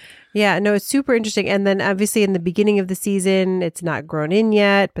 Yeah, no, it's super interesting. And then obviously in the beginning of the season, it's not grown in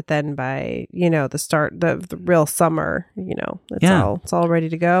yet. But then by, the start, the real summer, it's all ready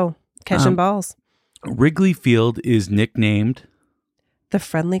to go. Catching balls. Wrigley Field is nicknamed the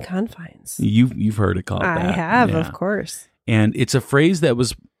Friendly Confines. You've heard it called that. I have, of course. And it's a phrase that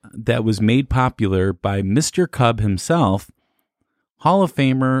was made popular by Mr. Cub himself, Hall of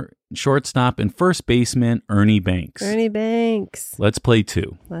Famer, shortstop, and first baseman Ernie Banks. Ernie Banks. Let's play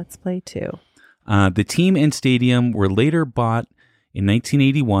two. The team and stadium were later bought in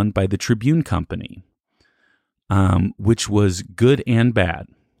 1981 by the Tribune Company, which was good and bad.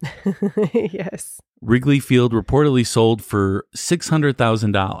 Yes. Wrigley Field reportedly sold for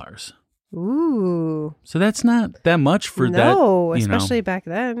 $600,000. Ooh. So that's not that much for that. No, especially back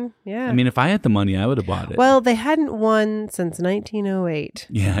then. Yeah. I mean, if I had the money, I would have bought it. Well, they hadn't won since 1908.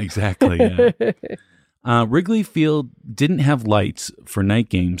 Yeah, exactly. Yeah. Wrigley Field didn't have lights for night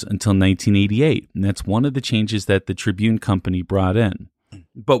games until 1988. And that's one of the changes that the Tribune Company brought in.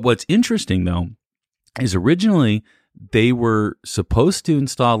 But what's interesting, though, is originally they were supposed to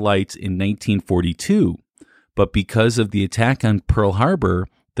install lights in 1942. But because of the attack on Pearl Harbor,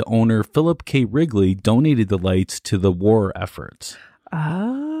 the owner, Philip K. Wrigley, donated the lights to the war efforts.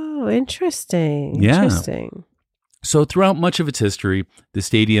 Oh. Oh, interesting. Yeah. Interesting. So throughout much of its history, the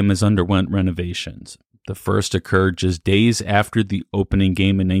stadium has underwent renovations. The first occurred just days after the opening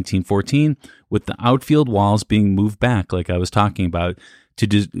game in 1914, with the outfield walls being moved back, like I was talking about, to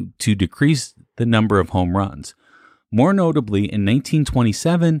decrease the number of home runs. More notably, in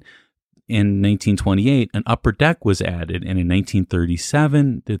 1927 and 1928, an upper deck was added, and in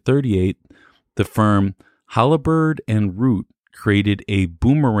 1937 to 38, the firm Halliburton and Root created a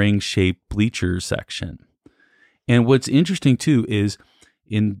boomerang-shaped bleacher section. And what's interesting, too, is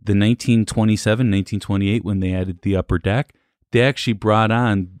in the 1927, 1928, when they added the upper deck, they actually brought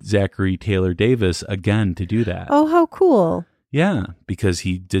on Zachary Taylor Davis again to do that. Oh, how cool. Yeah, because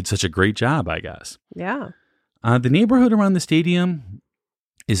he did such a great job, I guess. Yeah. The neighborhood around the stadium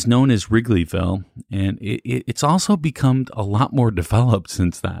is known as Wrigleyville, and it's also become a lot more developed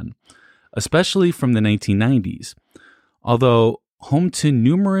since then, especially from the 1990s. Although home to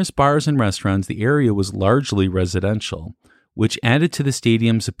numerous bars and restaurants, the area was largely residential, which added to the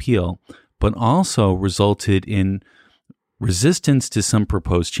stadium's appeal, but also resulted in resistance to some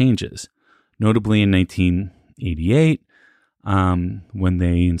proposed changes. Notably in 1988, when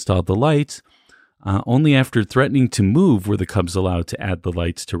they installed the lights, only after threatening to move were the Cubs allowed to add the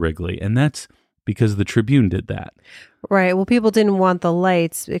lights to Wrigley, and that's because the Tribune did that. Right. Well, people didn't want the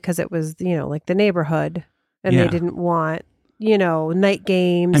lights because it was, like the neighborhood, and they didn't want, night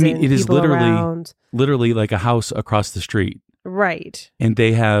games. I mean, and it is people around. literally like a house across the street. Right. And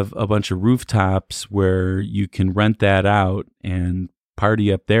they have a bunch of rooftops where you can rent that out and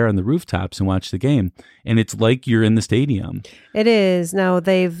party up there on the rooftops and watch the game. And it's like you're in the stadium. It is. Now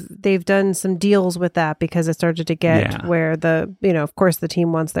they've done some deals with that because it started to get where of course the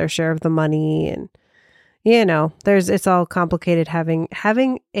team wants their share of the money, and it's all complicated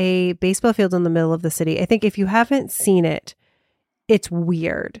having a baseball field in the middle of the city. I think if you haven't seen it, it's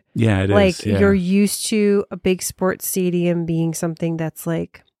weird. Yeah, it is. Yeah. You're used to a big sports stadium being something that's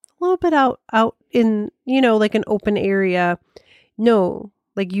like a little bit out in, like an open area. No,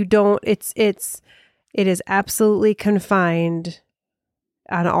 like you don't, it is absolutely confined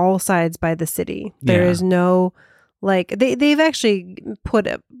on all sides by the city. There is no, like they've actually put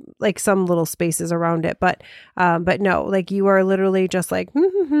like some little spaces around it, but no, like you are literally just like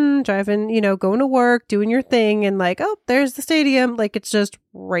driving, going to work, doing your thing, and like, oh, there's the stadium. Like it's just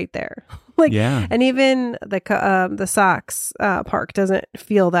right there. Like, and even the Sox park doesn't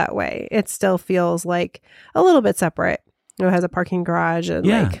feel that way. It still feels like a little bit separate. It has a parking garage and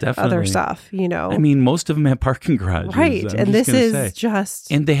other stuff, I mean, most of them have parking garages. Right. And this is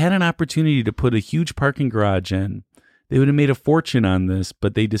just... And they had an opportunity to put a huge parking garage in. They would have made a fortune on this,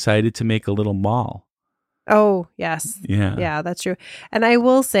 but they decided to make a little mall. Oh, yes. Yeah. Yeah, that's true. And I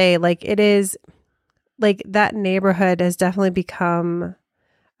will say, like, it is... Like, that neighborhood has definitely become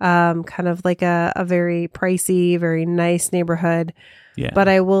kind of like a very pricey, very nice neighborhood. Yeah. But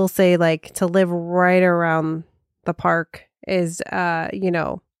I will say, like, to live right around the park is,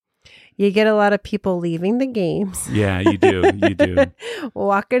 you get a lot of people leaving the games. Yeah, you do. You do.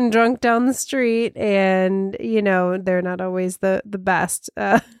 Walking drunk down the street, and, they're not always the best.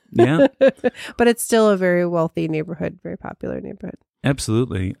 Yeah. But it's still a very wealthy neighborhood, very popular neighborhood.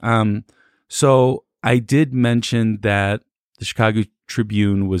 Absolutely. So I did mention that the Chicago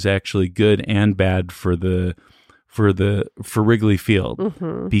Tribune was actually good and bad for Wrigley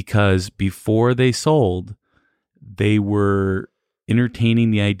Field, because before they sold, they were entertaining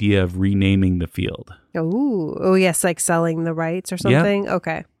the idea of renaming the field. Oh, yes, like selling the rights or something? Yep.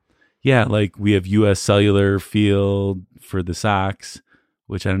 Okay. Yeah, like we have U.S. Cellular Field for the Sox,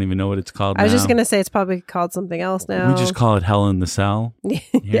 which I don't even know what it's called now. I was just going to say it's probably called something else now. We just call it Hell in the Cell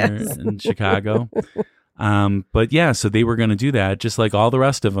here in Chicago. But yeah, so they were going to do that, just like all the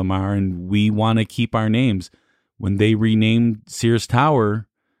rest of them are, and we want to keep our names. When they renamed Sears Tower,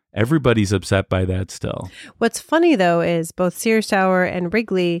 everybody's upset by that still. What's funny, though, is both Sears Tower and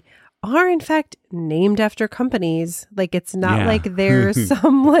Wrigley are, in fact, named after companies. Like, it's not like there's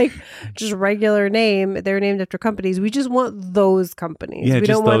some, like, just regular name. They're named after companies. We just want those companies. Yeah, we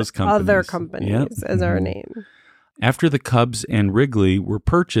just don't want those companies. Other companies as our name. After the Cubs and Wrigley were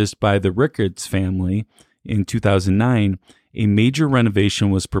purchased by the Ricketts family in 2009, a major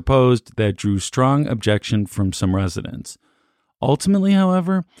renovation was proposed that drew strong objection from some residents. Ultimately,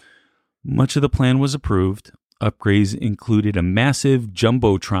 however, much of the plan was approved. Upgrades included a massive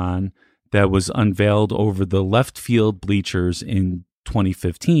jumbotron that was unveiled over the left field bleachers in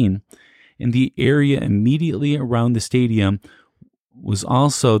 2015, and the area immediately around the stadium was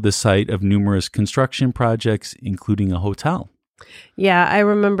also the site of numerous construction projects, including a hotel. Yeah, I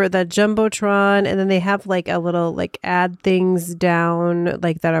remember the Jumbotron, and then they have like a little like ad things down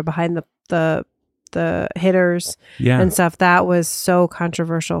like that are behind the hitters and stuff. That was so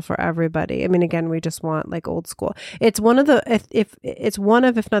controversial for everybody. I mean, again, we just want like old school. It's one of the if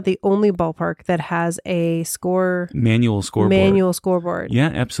not the only ballpark that has a manual scoreboard. Yeah,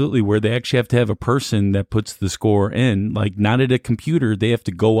 absolutely. Where they actually have to have a person that puts the score in, like not at a computer. They have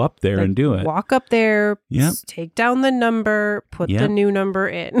to go up there and do it. Walk up there, take down the number, put the new number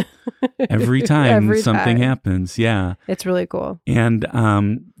in. Every time something happens. Yeah. It's really cool. And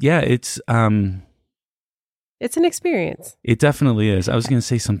it's an experience. It definitely is. I was going to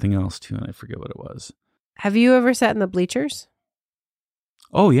say something else too, and I forget what it was. Have you ever sat in the bleachers?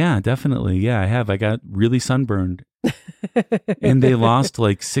 Oh, yeah, definitely. Yeah, I have. I got really sunburned. And they lost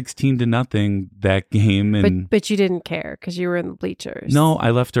like 16-0 that game. And but you didn't care because you were in the bleachers. No, I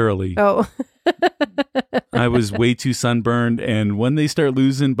left early. Oh. I was way too sunburned. And when they start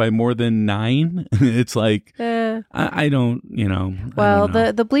losing by more than 9, it's like, I don't, Well, I don't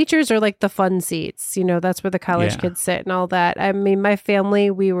know. the bleachers are like the fun seats. That's where the college kids sit and all that. I mean, my family,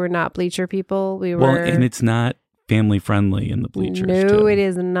 we were not bleacher people. Well, and it's not family friendly in the bleachers. No, it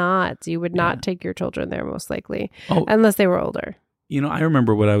is not. You would not take your children there, most likely, unless they were older. I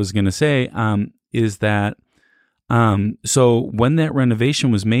remember what I was going to say is that so when that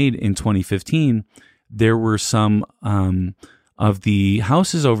renovation was made in 2015, there were some of the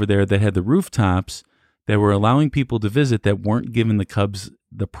houses over there that had the rooftops that were allowing people to visit that weren't giving the Cubs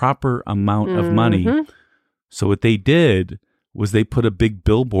the proper amount of money. So what they did was they put a big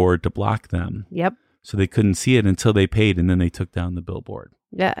billboard to block them. Yep. So they couldn't see it until they paid, and then they took down the billboard.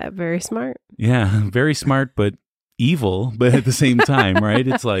 Yeah, very smart. Yeah, very smart, but evil, but at the same time, right?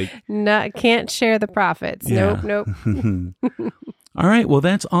 It's like... can't share the profits. Yeah. Nope. All right, well,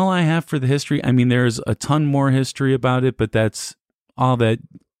 that's all I have for the history. I mean, there's a ton more history about it, but that's all that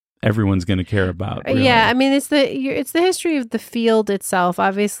everyone's going to care about. Really. Yeah, I mean, it's the history of the field itself.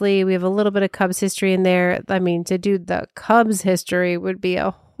 Obviously, we have a little bit of Cubs history in there. I mean, to do the Cubs history would be a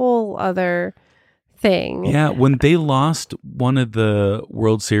whole other thing. Yeah, when they lost one of the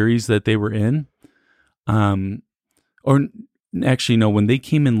World Series that they were in, or actually, no, when they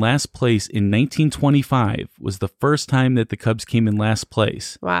came in last place in 1925 was the first time that the Cubs came in last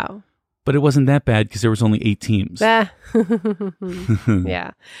place. Wow. But it wasn't that bad because there was only 8 teams. Yeah.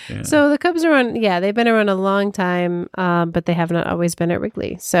 So the Cubs are on, they've been around a long time, but they have not always been at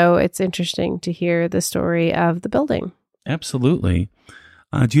Wrigley. So it's interesting to hear the story of the building. Absolutely.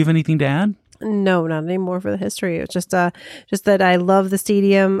 Do you have anything to add? No, not anymore for the history. It's just that I love the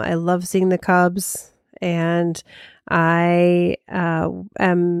stadium. I love seeing the Cubs, and I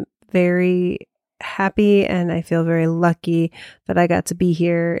am very happy and I feel very lucky that I got to be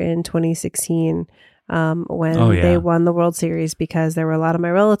here in 2016 when they won the World Series, because there were a lot of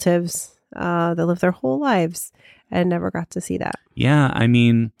my relatives that lived their whole lives and never got to see that. Yeah, I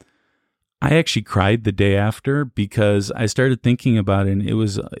mean, I actually cried the day after because I started thinking about it, and it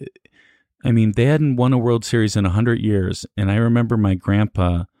was... I mean, they hadn't won a World Series in 100 years. And I remember my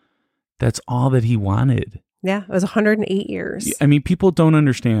grandpa, that's all that he wanted. Yeah, it was 108 years. I mean, people don't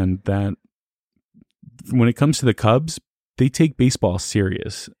understand that when it comes to the Cubs, they take baseball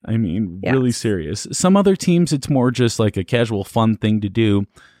serious. I mean, really serious. Some other teams, it's more just like a casual fun thing to do.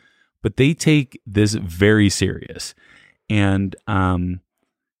 But they take this very serious. And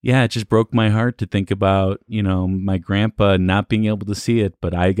it just broke my heart to think about, my grandpa not being able to see it,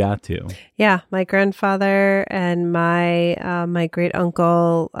 but I got to. Yeah, my grandfather and my my great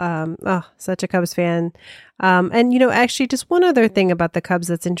uncle, such a Cubs fan. And, actually just one other thing about the Cubs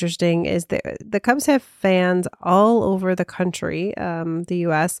that's interesting is the Cubs have fans all over the country, the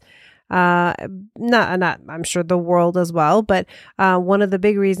U.S., not I'm sure the world as well, but one of the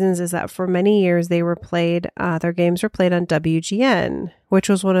big reasons is that for many years they were played, their games were played on WGN, which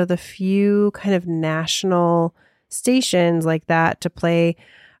was one of the few kind of national stations like that to play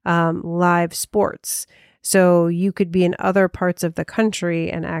live sports. So you could be in other parts of the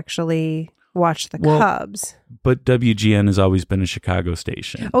country and actually watch the Cubs. But WGN has always been a Chicago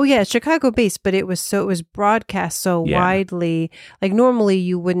station. Oh yeah, Chicago based, but it was broadcast so widely. Like normally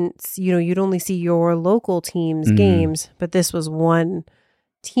you wouldn't, you'd only see your local team's games, but this was one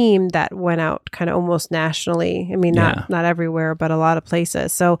team that went out kind of almost nationally. I mean, not everywhere, but a lot of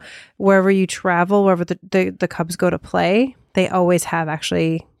places. So wherever you travel, wherever the Cubs go to play, they always have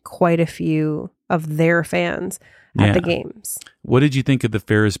actually quite a few of their fans at the games. What did you think of the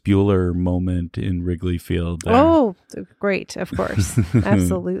Ferris Bueller moment in Wrigley Field there? Oh, great, of course.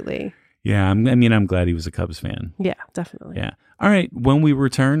 Absolutely. Yeah, I'm glad he was a Cubs fan. Yeah, definitely. Yeah. All right, when we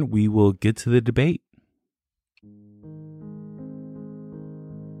return, we will get to the debate.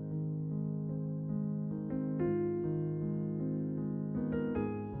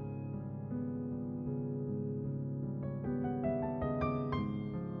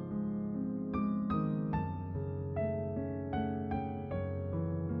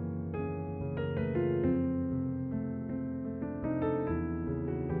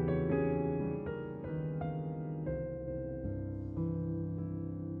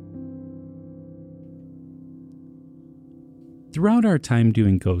 Throughout our time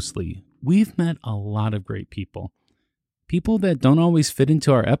doing Ghostly, we've met a lot of great people. People that don't always fit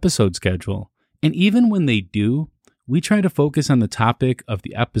into our episode schedule. And even when they do, we try to focus on the topic of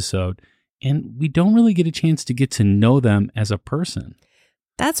the episode, and we don't really get a chance to get to know them as a person.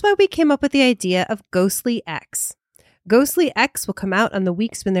 That's why we came up with the idea of Ghostly X. Ghostly X will come out on the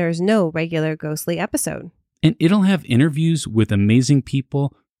weeks when there is no regular Ghostly episode. And it'll have interviews with amazing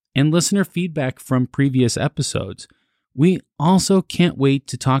people and listener feedback from previous episodes. We also can't wait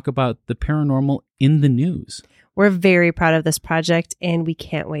to talk about the paranormal in the news. We're very proud of this project, and we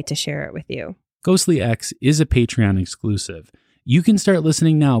can't wait to share it with you. Ghostly X is a Patreon exclusive. You can start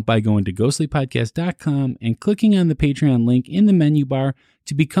listening now by going to ghostlypodcast.com and clicking on the Patreon link in the menu bar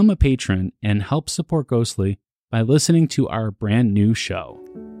to become a patron and help support Ghostly by listening to our brand new show.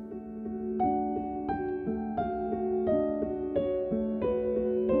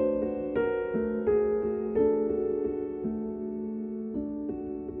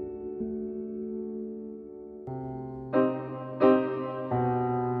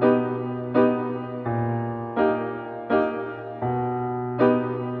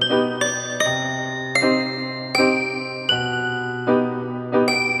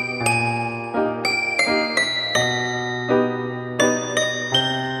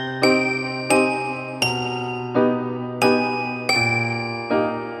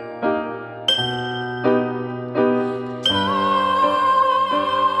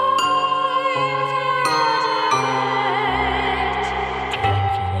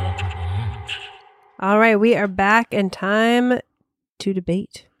 All right, we are back in time to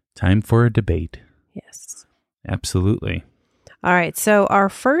debate. Time for a debate. Yes. Absolutely. All right, so our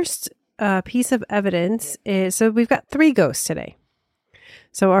first piece of evidence is, so we've got 3 ghosts today.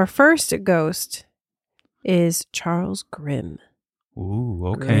 So our first ghost is Charles Grimm. Ooh,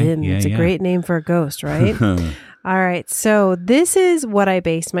 okay. Grimm. Yeah, it's a great name for a ghost, right? All right, so this is what I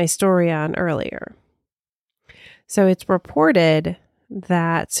based my story on earlier. So it's reported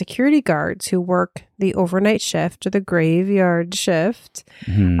that security guards who work the overnight shift or the graveyard shift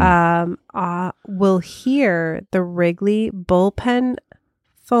will hear the Wrigley bullpen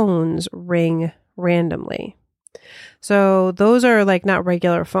phones ring randomly. So those are like not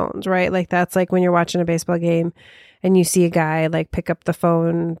regular phones, right? Like that's like when you're watching a baseball game and you see a guy like pick up the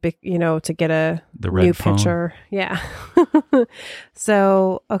phone, you know, to get a new pitcher. Yeah.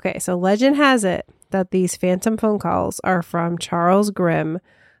 So legend has it that these phantom phone calls are from Charles Grimm,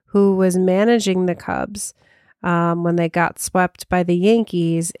 who was managing the Cubs when they got swept by the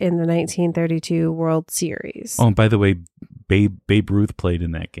Yankees in the 1932 World Series. Oh, and by the way, Babe Ruth played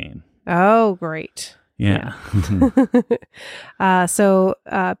in that game. Oh, great. Yeah. So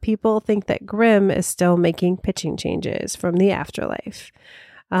people think that Grimm is still making pitching changes from the afterlife.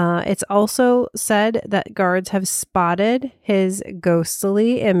 It's also said that guards have spotted his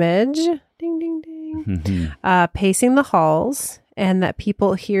ghostly image, ding, ding, ding, pacing the halls, and that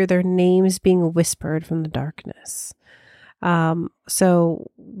people hear their names being whispered from the darkness.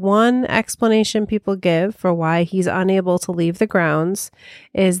 So one explanation people give for why he's unable to leave the grounds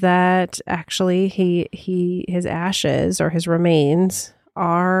is that actually his ashes or his remains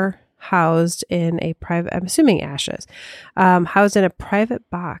are housed in a private, I'm assuming ashes, housed in a private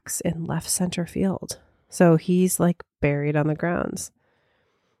box in left center field. So he's like buried on the grounds.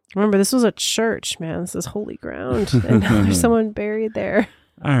 Remember, this was a church, man. This is holy ground. And now there's someone buried there.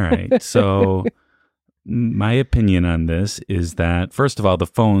 All right. So my opinion on this is that, first of all, the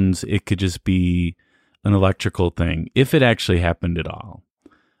phones, it could just be an electrical thing, if it actually happened at all.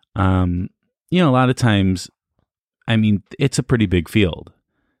 A lot of times, I mean, it's a pretty big field.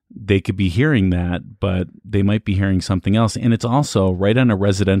 They could be hearing that, but they might be hearing something else. And it's also right on a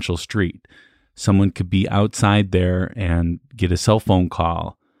residential street. Someone could be outside there and get a cell phone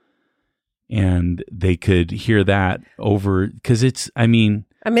call, and they could hear that over, because I don't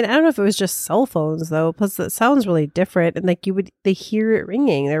know if it was just cell phones though. Plus it sounds really different. And like they hear it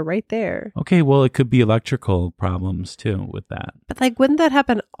ringing. They're right there. Okay. Well, it could be electrical problems too with that. But like, wouldn't that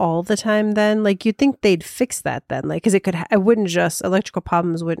happen all the time then? Like you'd think they'd fix that then. Like, cause electrical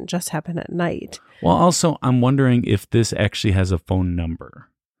problems wouldn't just happen at night. Well, also I'm wondering if this actually has a phone number.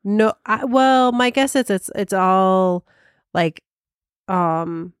 No. My guess is it's all like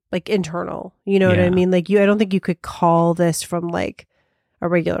internal, you know what I mean? Like I don't think you could call this from like a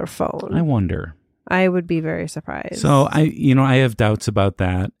regular phone. I wonder. I would be very surprised. So I have doubts about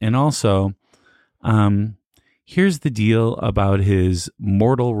that. And also, here's the deal about his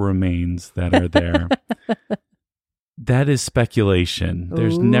mortal remains that are there. That is speculation.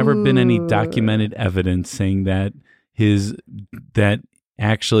 There's never been any documented evidence saying that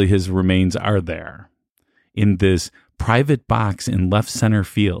actually his remains are there in this private box in left center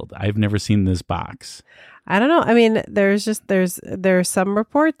field. I've never seen this box. I don't know. I mean, there's some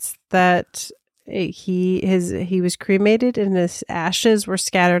reports that he was cremated and his ashes were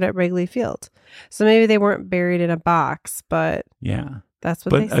scattered at Wrigley Field. So maybe they weren't buried in a box, but yeah, that's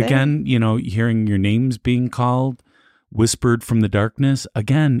what but they say. Again, hearing your names being called, whispered from the darkness.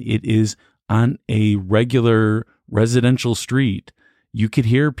 Again, it is on a regular residential street. You could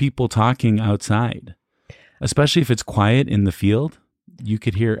hear people talking outside, especially if it's quiet in the field. You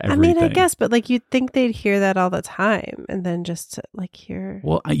could hear everything. I mean, I guess, but like you'd think they'd hear that all the time, and then just to, like hear.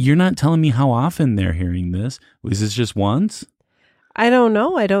 Well, you're not telling me how often they're hearing this. Was this just once? I don't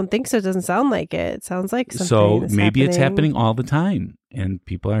know. I don't think so. It doesn't sound like it. It sounds like something. So maybe it's happening all the time, and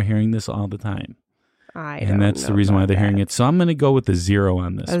people are hearing this all the time. And that's the reason why they're hearing it. So I'm going to go with a 0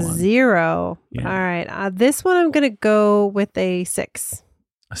 on this one. A 0. Yeah. All right. This one I'm going to go with a 6.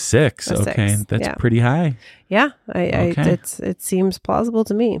 A 6. Okay. That's pretty high. Yeah. Okay. It seems plausible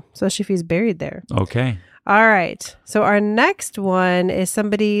to me, especially if he's buried there. Okay. All right. So our next one is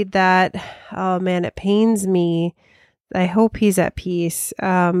somebody that, oh man, it pains me. I hope he's at peace.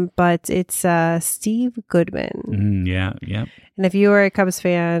 But it's Steve Goodman. Yeah. And if you are a Cubs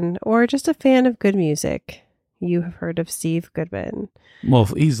fan or just a fan of good music, you have heard of Steve Goodman. Well,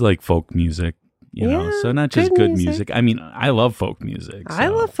 he's like folk music, so not just good music. I mean, I love folk music. So. I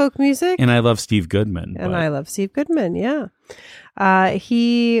love folk music. And I love Steve Goodman. And I love Steve Goodman, yeah.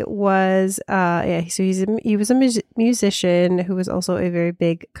 He was, so he was a musician who was also a very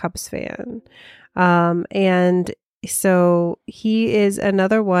big Cubs fan. And so he is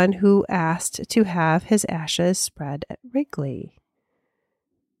another one who asked to have his ashes spread at Wrigley.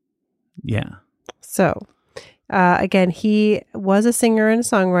 Yeah. So, again, he was a singer and a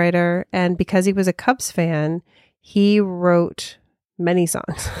songwriter, and because he was a Cubs fan, he wrote many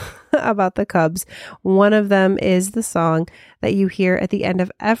songs about the Cubs. One of them is the song that you hear at the end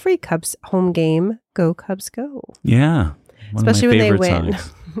of every Cubs home game, Go Cubs Go. Yeah. Especially when they win.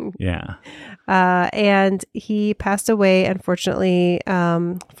 Yeah. And he passed away, unfortunately,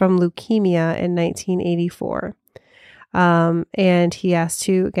 from leukemia in 1984. And he asked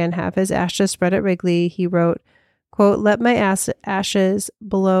to, again, have his ashes spread at Wrigley. He wrote, quote, "Let my ashes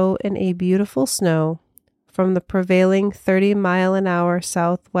blow in a beautiful snow from the prevailing 30-mile-an-hour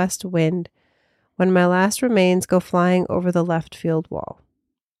southwest wind when my last remains go flying over the left field wall."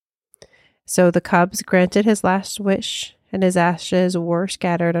 So the Cubs granted his last wish, and his ashes were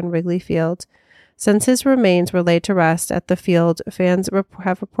scattered on Wrigley Field. Since his remains were laid to rest at the field, fans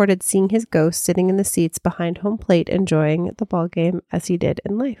have reported seeing his ghost sitting in the seats behind home plate enjoying the ball game as he did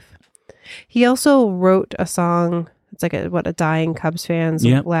in life. He also wrote a song, it's like a dying Cubs fan's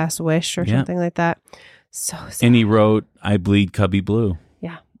last wish or something like that. So sad. And he wrote, "I bleed Cubby Blue."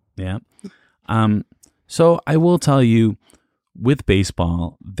 Yeah. Yeah. So I will tell you, with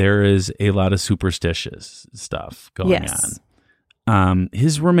baseball, there is a lot of superstitious stuff going on.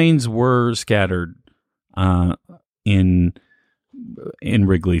 His remains were scattered in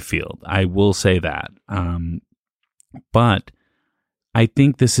Wrigley Field. I will say that. But I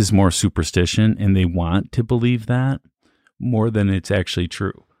think this is more superstition, and they want to believe that more than it's actually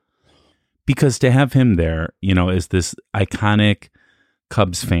true. Because to have him there, as this iconic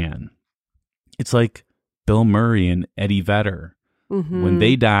Cubs fan, it's like Bill Murray and Eddie Vedder. Mm-hmm. When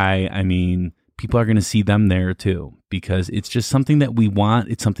they die, I mean, people are going to see them there too, because it's just something that we want.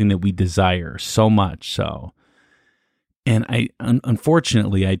 It's something that we desire so much. So, and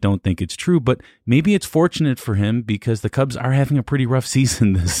unfortunately, I don't think it's true, but maybe it's fortunate for him because the Cubs are having a pretty rough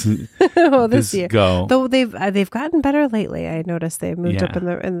season this year. Go. Though they've gotten better lately. I noticed they've moved up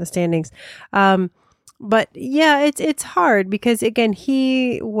in the standings. But yeah, it's hard because again,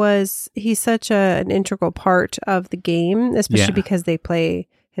 he's such an integral part of the game, especially because they play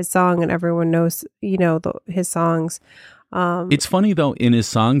his song and everyone knows, his songs. It's funny though, in his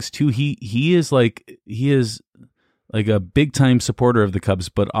songs too, he is like a big time supporter of the Cubs,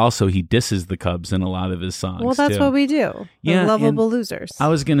 but also he disses the Cubs in a lot of his songs. Well, that's what we do. Yeah, we're lovable losers. I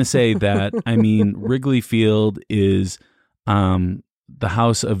was going to say that. I mean, Wrigley Field is the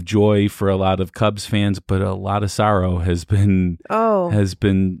house of joy for a lot of Cubs fans, but a lot of sorrow has been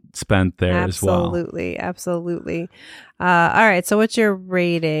spent there as well. Absolutely. All right. So, what's your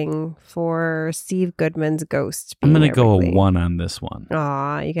rating for Steve Goodman's ghost? I'm going to go a 1 on this one.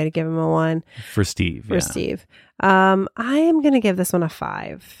 Aw, you got to give him a 1 for Steve. Steve. I am going to give this one a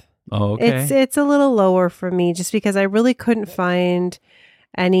 5. Oh, okay. It's a little lower for me, just because I really couldn't find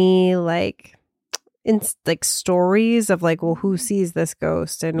any like stories of like, well, who sees this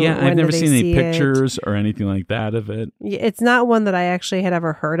ghost and Yeah, when I've never do they seen any see pictures or anything like that of it. It's not one that I actually had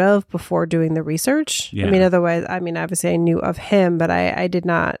ever heard of before doing the research. Yeah. I mean, otherwise, I mean, obviously I knew of him, but I did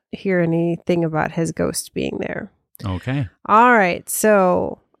not hear anything about his ghost being there. Okay. All right.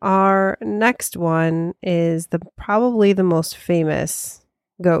 So our next one is probably the most famous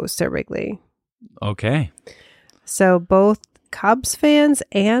ghost at Wrigley. Okay. So both Cubs fans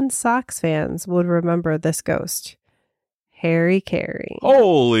and Sox fans would remember this ghost. Harry Carey.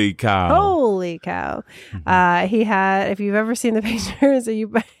 Holy cow. Holy cow. He had, if you've ever seen the pictures, or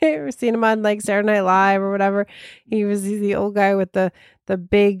you've ever seen him on like Saturday Night Live or whatever, he's the old guy with the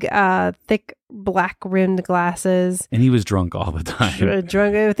big, thick, black rimmed glasses. And he was drunk all the time.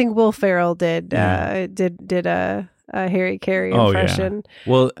 Drunk. I think Will Ferrell did Yeah. did a Harry Carey impression.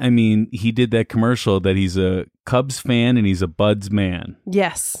 Yeah. Well, I mean, he did that commercial that he's a Cubs fan and he's a Buds man.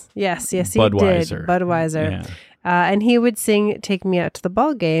 Yes, he Budweiser. did. Budweiser. Yeah. And he would sing "Take Me Out to the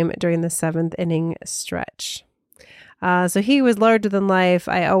Ball Game" during the 7th inning stretch. So he was larger than life.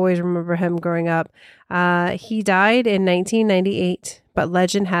 I always remember him growing up. He died in 1998, but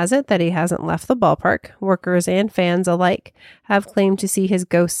legend has it that he hasn't left the ballpark. Workers and fans alike have claimed to see his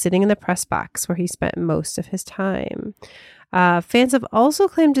ghost sitting in the press box where he spent most of his time. Fans have also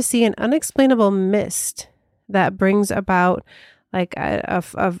claimed to see an unexplainable mist that brings about like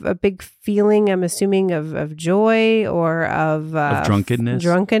a big feeling, I'm assuming, of joy or of drunkenness.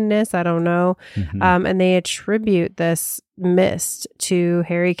 Drunkenness, I don't know. Mm-hmm. And they attribute this mist to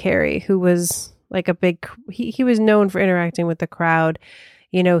Harry Carey, who was like he was known for interacting with the crowd.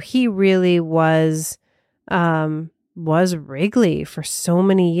 You know, he really was Wrigley for so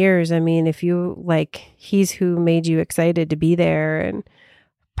many years. I mean, he's who made you excited to be there and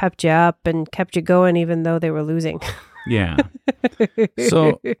pepped you up and kept you going even though they were losing. Yeah.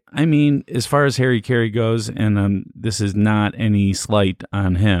 So, I mean, as far as Harry Carey goes, and this is not any slight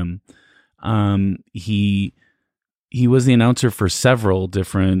on him, he was the announcer for several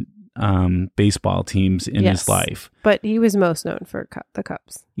different baseball teams in his life. But he was most known for the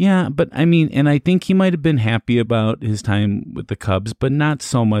Cubs. Yeah, but I mean, and I think he might have been happy about his time with the Cubs, but not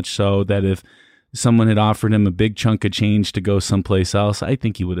so much so that if someone had offered him a big chunk of change to go someplace else, I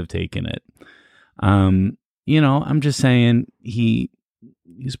think he would have taken it. You know, I'm just saying he's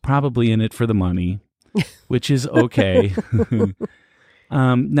probably in it for the money, which is okay.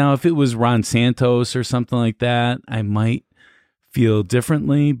 Now, if it was Ron Santos or something like that, I might feel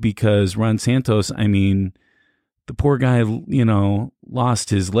differently because Ron Santos, I mean, the poor guy, you know,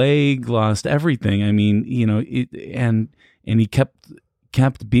 lost his leg, lost everything. I mean, you know, and he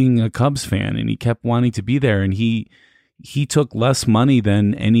kept being a Cubs fan and he kept wanting to be there, and he took less money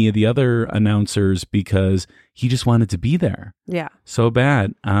than any of the other announcers because he just wanted to be there. Yeah. So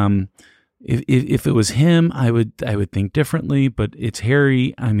bad. If it was him, I would think differently, but it's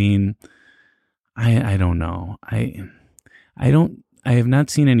Harry. I mean, I don't know. I have not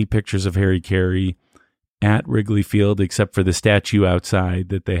seen any pictures of Harry Carey at Wrigley Field except for the statue outside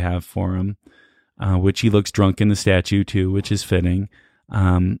that they have for him, which he looks drunk in the statue too, which is fitting.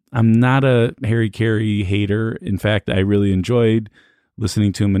 I'm not a Harry Carey hater. In fact, I really enjoyed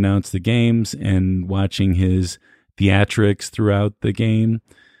listening to him announce the games and watching his theatrics throughout the game.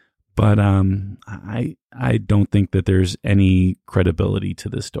 But I don't think that there's any credibility to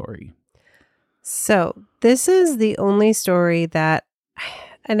this story. So this is the only story that,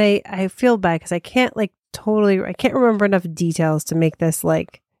 and I feel bad because I can't remember enough details to make this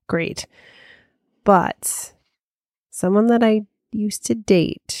like great. But someone that I used to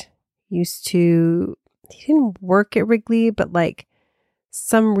date he didn't work at Wrigley, but like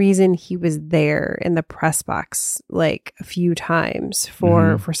some reason he was there in the press box like a few times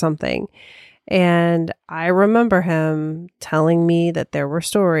for something. And I remember him telling me that there were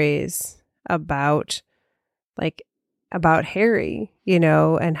stories about Harry, you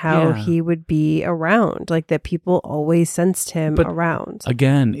know, and how he would be around, like that people always sensed him around.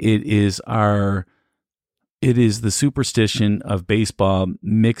 Again, it is the superstition of baseball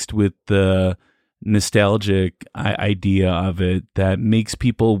mixed with the nostalgic idea of it that makes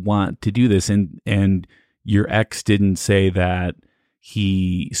people want to do this. And your ex didn't say that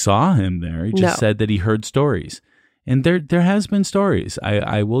he saw him there. He just said that he heard stories. And there has been stories.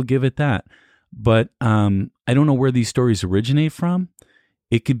 I will give it that. But I don't know where these stories originate from.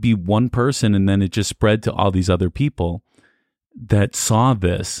 It could be one person and then it just spread to all these other people that saw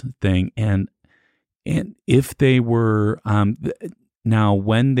this thing. And if they were, now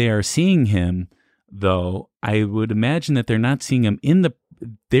when they are seeing him, though, I would imagine that they're not seeing him in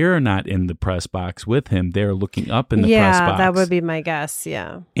they're not in the press box with him. They're looking up in the press box. Yeah, that would be my guess.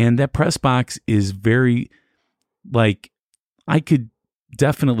 Yeah. And that press box is very, like, I could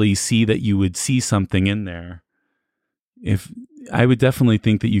definitely see that you would see something in there. If I would definitely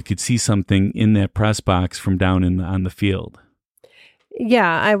think that you could see something in that press box from down on the field.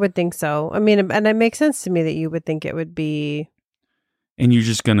 Yeah, I would think so. I mean, and it makes sense to me that you would think it would be. And you're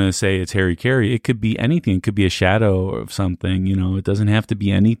just going to say it's Harry Carey. It could be anything. It could be a shadow of something. It doesn't have to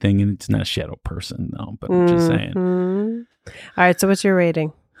be anything. And it's not a shadow person, though. But I'm just saying. All right. So what's your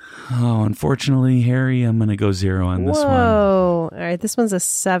rating? Oh, unfortunately, Harry, I'm going to go 0 on this one. Whoa. All right. This one's a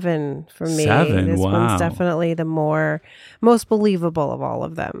 7 for me. 7? This wow. one's definitely the most believable of all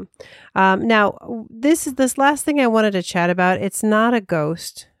of them. Now, this last thing I wanted to chat about, it's not a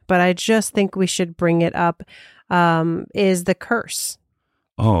ghost, but I just think we should bring it up, is the curse.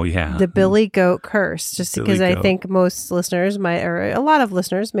 Oh, yeah. The Billy Goat curse, just because I think most listeners or a lot of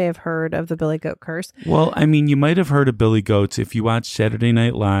listeners may have heard of the Billy Goat curse. Well, I mean, you might have heard of Billy Goats if you watched Saturday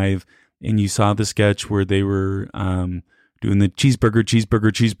Night Live and you saw the sketch where they were doing the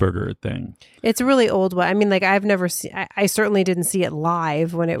cheeseburger thing. It's a really old one. I mean, like, I've never seen, I certainly didn't see it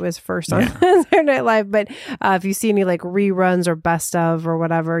live when it was first on Saturday Night Live, but if you see any like reruns or best of or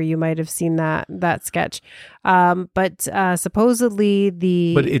whatever, you might have seen that sketch. But supposedly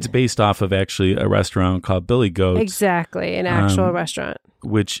But it's based off of actually a restaurant called Billy Goats. Exactly, an actual restaurant.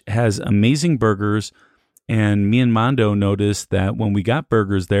 Which has amazing burgers. And me and Mondo noticed that when we got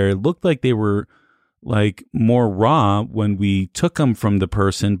burgers there, it looked like they were like more raw when we took them from the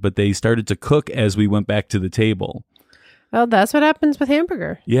person, but they started to cook as we went back to the table. Well, that's what happens with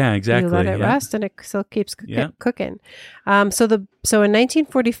hamburger. Yeah, exactly. You let it rest and it still keeps cooking. So in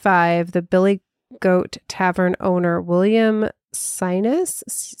 1945, the Billy Goat Tavern owner, William Sinus,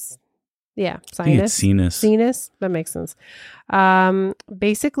 Sinus, that makes sense,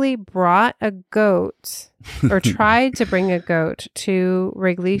 basically brought a goat or tried to bring a goat to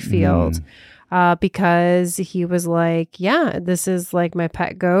Wrigley Field. Because he was like, yeah, this is like my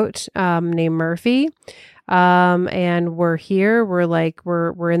pet goat named Murphy. And we're here. We're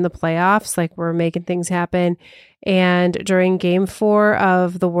in the playoffs. Like, we're making things happen. And during Game 4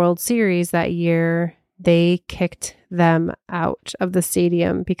 of the World Series that year, they kicked them out of the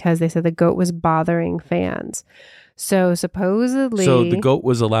stadium because they said the goat was bothering fans. So supposedly... So the goat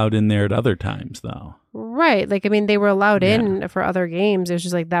was allowed in there at other times, though. Right. Like, I mean, they were allowed in for other games. It was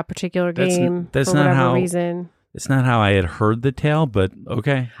just like that particular game that's for not whatever reason. It's not how I had heard the tale, but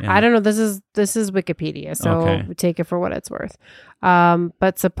okay. Yeah. I don't know. This is Wikipedia, so take it for what it's worth.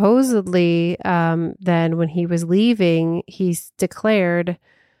 But supposedly, then when he was leaving, he declared,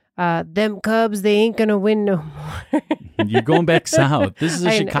 them Cubs, they ain't going to win no more. You're going back south. This is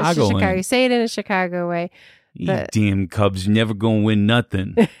a Chicago one. You say it in a Chicago way. You damn Cubs, you're never going to win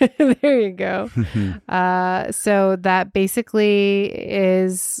nothing. There you go. So that basically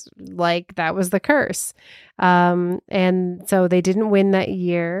is like, that was the curse. And so they didn't win that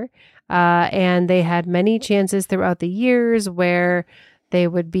year. And they had many chances throughout the years where they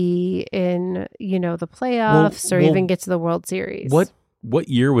would be in, the playoffs or even get to the World Series. What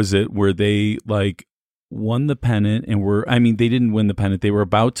year was it where they like won the pennant and they didn't win the pennant. They were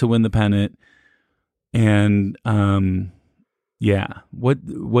about to win the pennant. And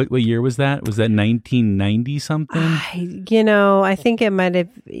what year was that? Was that 1990 something? I think it might have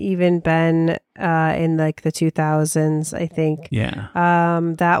even been in like the 2000s, I think. Yeah.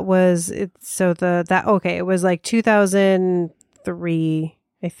 That was it. So it was like 2003,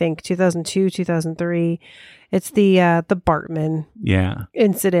 I think, 2002, 2003. It's the Bartman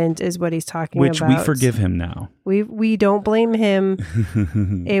incident is what he's talking about. Which we forgive him now. We don't blame him.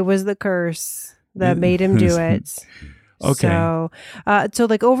 It was the curse that made him do it. Okay. So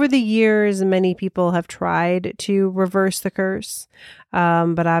like over the years, many people have tried to reverse the curse,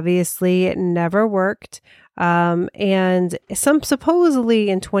 but obviously it never worked. And supposedly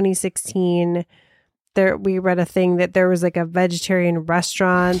in 2016, we read a thing that there was like a vegetarian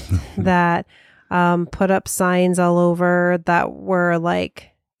restaurant that put up signs all over that were like,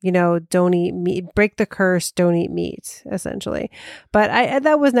 don't eat meat, break the curse, don't eat meat, essentially. But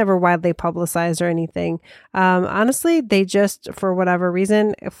that was never widely publicized or anything. Honestly, they just, for whatever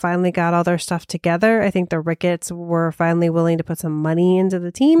reason, finally got all their stuff together. I think the Ricketts were finally willing to put some money into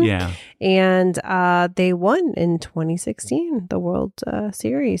the team. Yeah. And they won in 2016, the World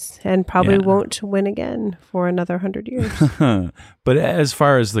Series, and probably won't win again for another 100 years. But as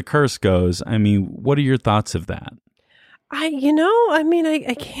far as the curse goes, what are your thoughts of that?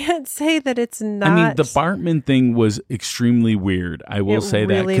 I can't say that it's not. The Bartman thing was extremely weird. I will say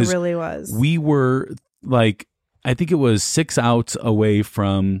that. It really was. We were like, I think it was 6 outs away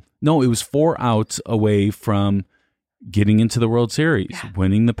from, no, it was 4 outs away from getting into the World Series,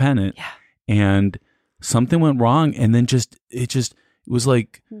 winning the pennant. Yeah. And something went wrong. And then it was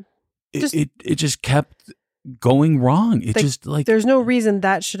like, it just kept going wrong. It just like, there's no reason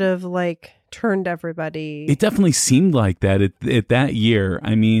that should have like turned everybody. It definitely seemed like that at that year.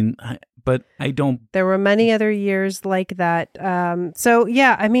 I mean, but I don't. There were many other years like that. So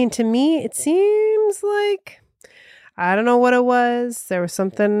yeah, I mean, to me, it seems like, I don't know what it was. There was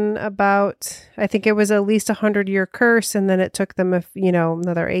something about, I think it was at least 100-year curse. And then it took them,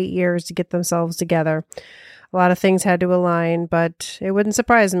 another 8 years to get themselves together. A lot of things had to align, but it wouldn't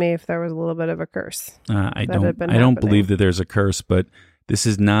surprise me if there was a little bit of a curse. I don't believe that there's a curse, but this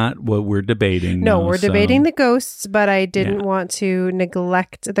is not what we're debating. No, we're debating the ghosts, but I didn't want to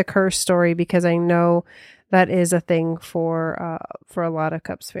neglect the curse story because I know that is a thing for a lot of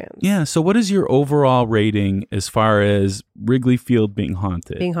Cubs fans. Yeah. So what is your overall rating as far as Wrigley Field being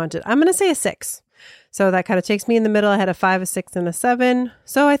haunted? Being haunted. I'm going to say a 6. So that kind of takes me in the middle. I had a 5, a 6, and a 7.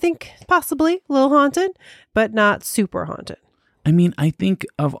 So I think possibly a little haunted, but not super haunted. I mean, I think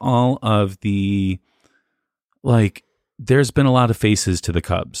of all of the, like, there's been a lot of faces to the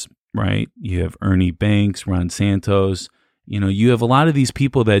Cubs, right? You have Ernie Banks, Ron Santos. You have a lot of these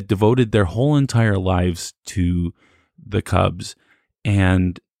people that devoted their whole entire lives to the Cubs,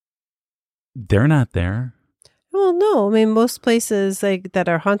 and they're not there. Well, no. I mean, most places like that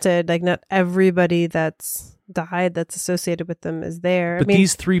are haunted, like not everybody that's died that's associated with them is there. But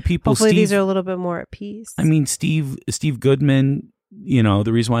these 3 people, hopefully these are a little bit more at peace. I mean, Steve Goodman, the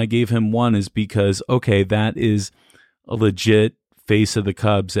reason why I gave him 1 is because, okay, that is a legit face of the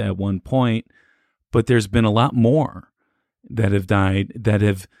Cubs at one point, but there's been a lot more that have died that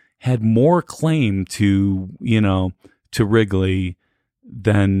have had more claim to Wrigley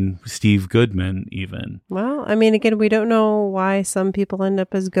than Steve Goodman even. Well, I mean, again, we don't know why some people end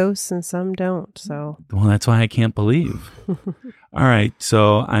up as ghosts and some don't. So, well, that's why I can't believe. All right,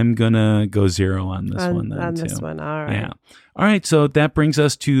 so I'm gonna go 0 on this one then. On too. this one, all right. Yeah. All right, so that brings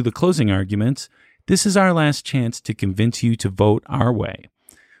us to the closing arguments. This is our last chance to convince you to vote our way.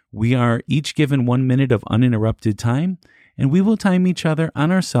 We are each given 1 minute of uninterrupted time, and we will time each other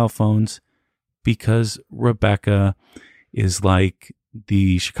on our cell phones because Rebecca is like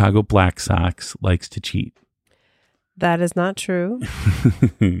the Chicago Black Sox likes to cheat. That is not true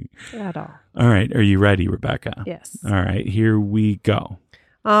at all. All right. Are you ready, Rebecca? Yes. All right. Here we go.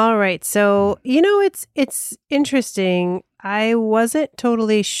 All right. So, it's interesting. I wasn't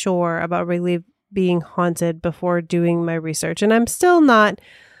totally sure about Wrigley being haunted before doing my research. And I'm still not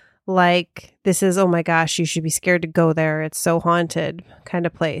like, this is, oh my gosh, you should be scared to go there. It's so haunted kind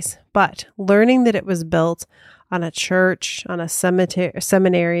of place. But learning that it was built on a church, on a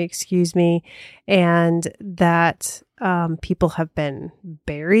seminary, and that people have been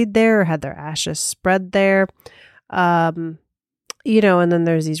buried there or had their ashes spread there. And then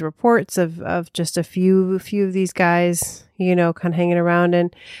there's these reports of just a few of these guys, kind of hanging around.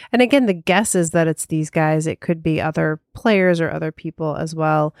 And again, the guess is that it's these guys. It could be other players or other people as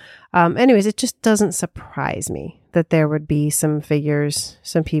well. Anyways, it just doesn't surprise me that there would be some figures,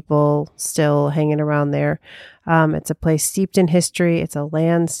 some people still hanging around there. It's a place steeped in history. It's a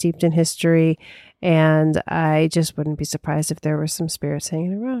land steeped in history. And I just wouldn't be surprised if there were some spirits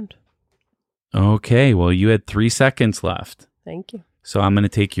hanging around. Okay. Well, you had 3 seconds left. Thank you. So I'm going to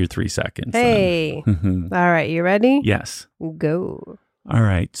take your 3 seconds. Hey. All right. You ready? Yes. Go. All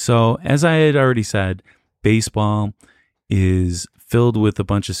right. So as I had already said, baseball is filled with a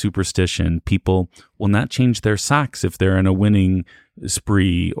bunch of superstition. People will not change their socks if they're in a winning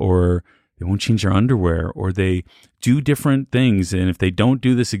spree, or they won't change their underwear, or they do different things. And if they don't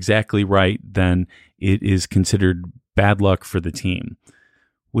do this exactly right, then it is considered bad luck for the team.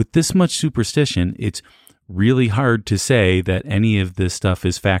 With this much superstition, it's really hard to say that any of this stuff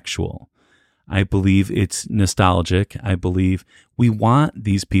is factual. I believe it's nostalgic. I believe we want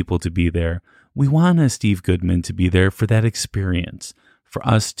these people to be there. We want a Steve Goodman to be there for that experience, for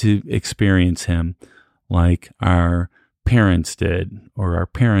us to experience him like our parents did, or our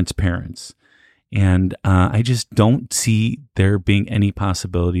parents' parents. And I just don't see there being any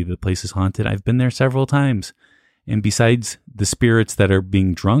possibility the place is haunted. I've been there several times. And besides the spirits that are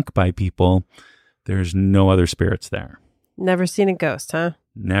being drunk by people, there's no other spirits there. Never seen a ghost, huh?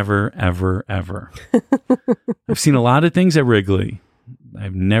 Never, ever, ever. I've seen a lot of things at Wrigley.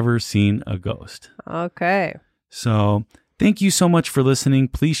 I've never seen a ghost. Okay. So thank you so much for listening.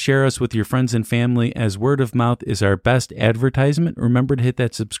 Please share us with your friends and family, as word of mouth is our best advertisement. Remember to hit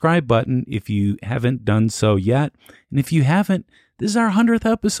that subscribe button if you haven't done so yet. And if you haven't, this is our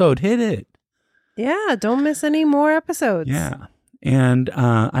 100th episode. Hit it. Yeah, don't miss any more episodes. Yeah. And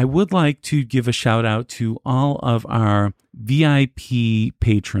I would like to give a shout out to all of our VIP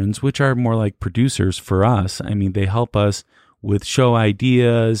patrons, which are more like producers for us. I mean, they help us with show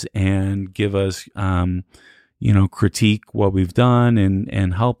ideas and give us, critique what we've done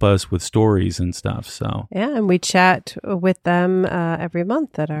and help us with stories and stuff. So yeah, and we chat with them every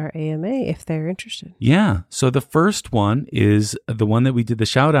month at our AMA if they're interested. Yeah. So the first one is the one that we did the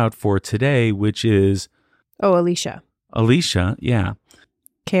shout out for today, which is Alicia. Alicia, yeah.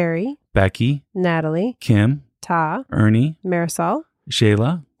 Carrie. Becky. Natalie. Kim. Ta. Ernie. Marisol.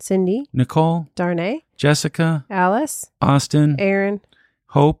 Shayla. Cindy. Nicole. Darnay. Jessica. Alice. Austin. Aaron.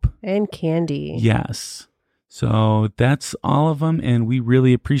 Hope. And Candy. Yes. So that's all of them, and we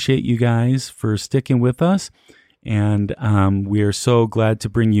really appreciate you guys for sticking with us. And we are so glad to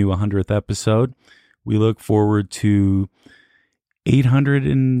bring you a 100th episode. We look forward to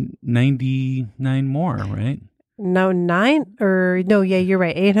 899 more, right? No, yeah, you're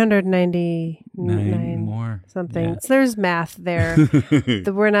right. 899 more. Something. Yeah. So there's math there.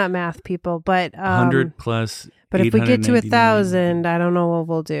 We're not math people, but 100 plus. But if we get to 1,000, I don't know what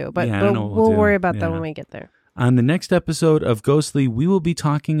we'll do. But we'll worry about that when we get there. On the next episode of Ghostly, we will be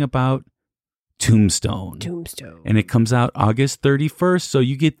talking about Tombstone. And it comes out August 31st. So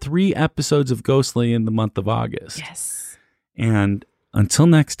you get 3 episodes of Ghostly in the month of August. Yes. And until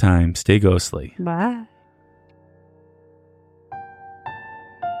next time, stay ghostly. Bye.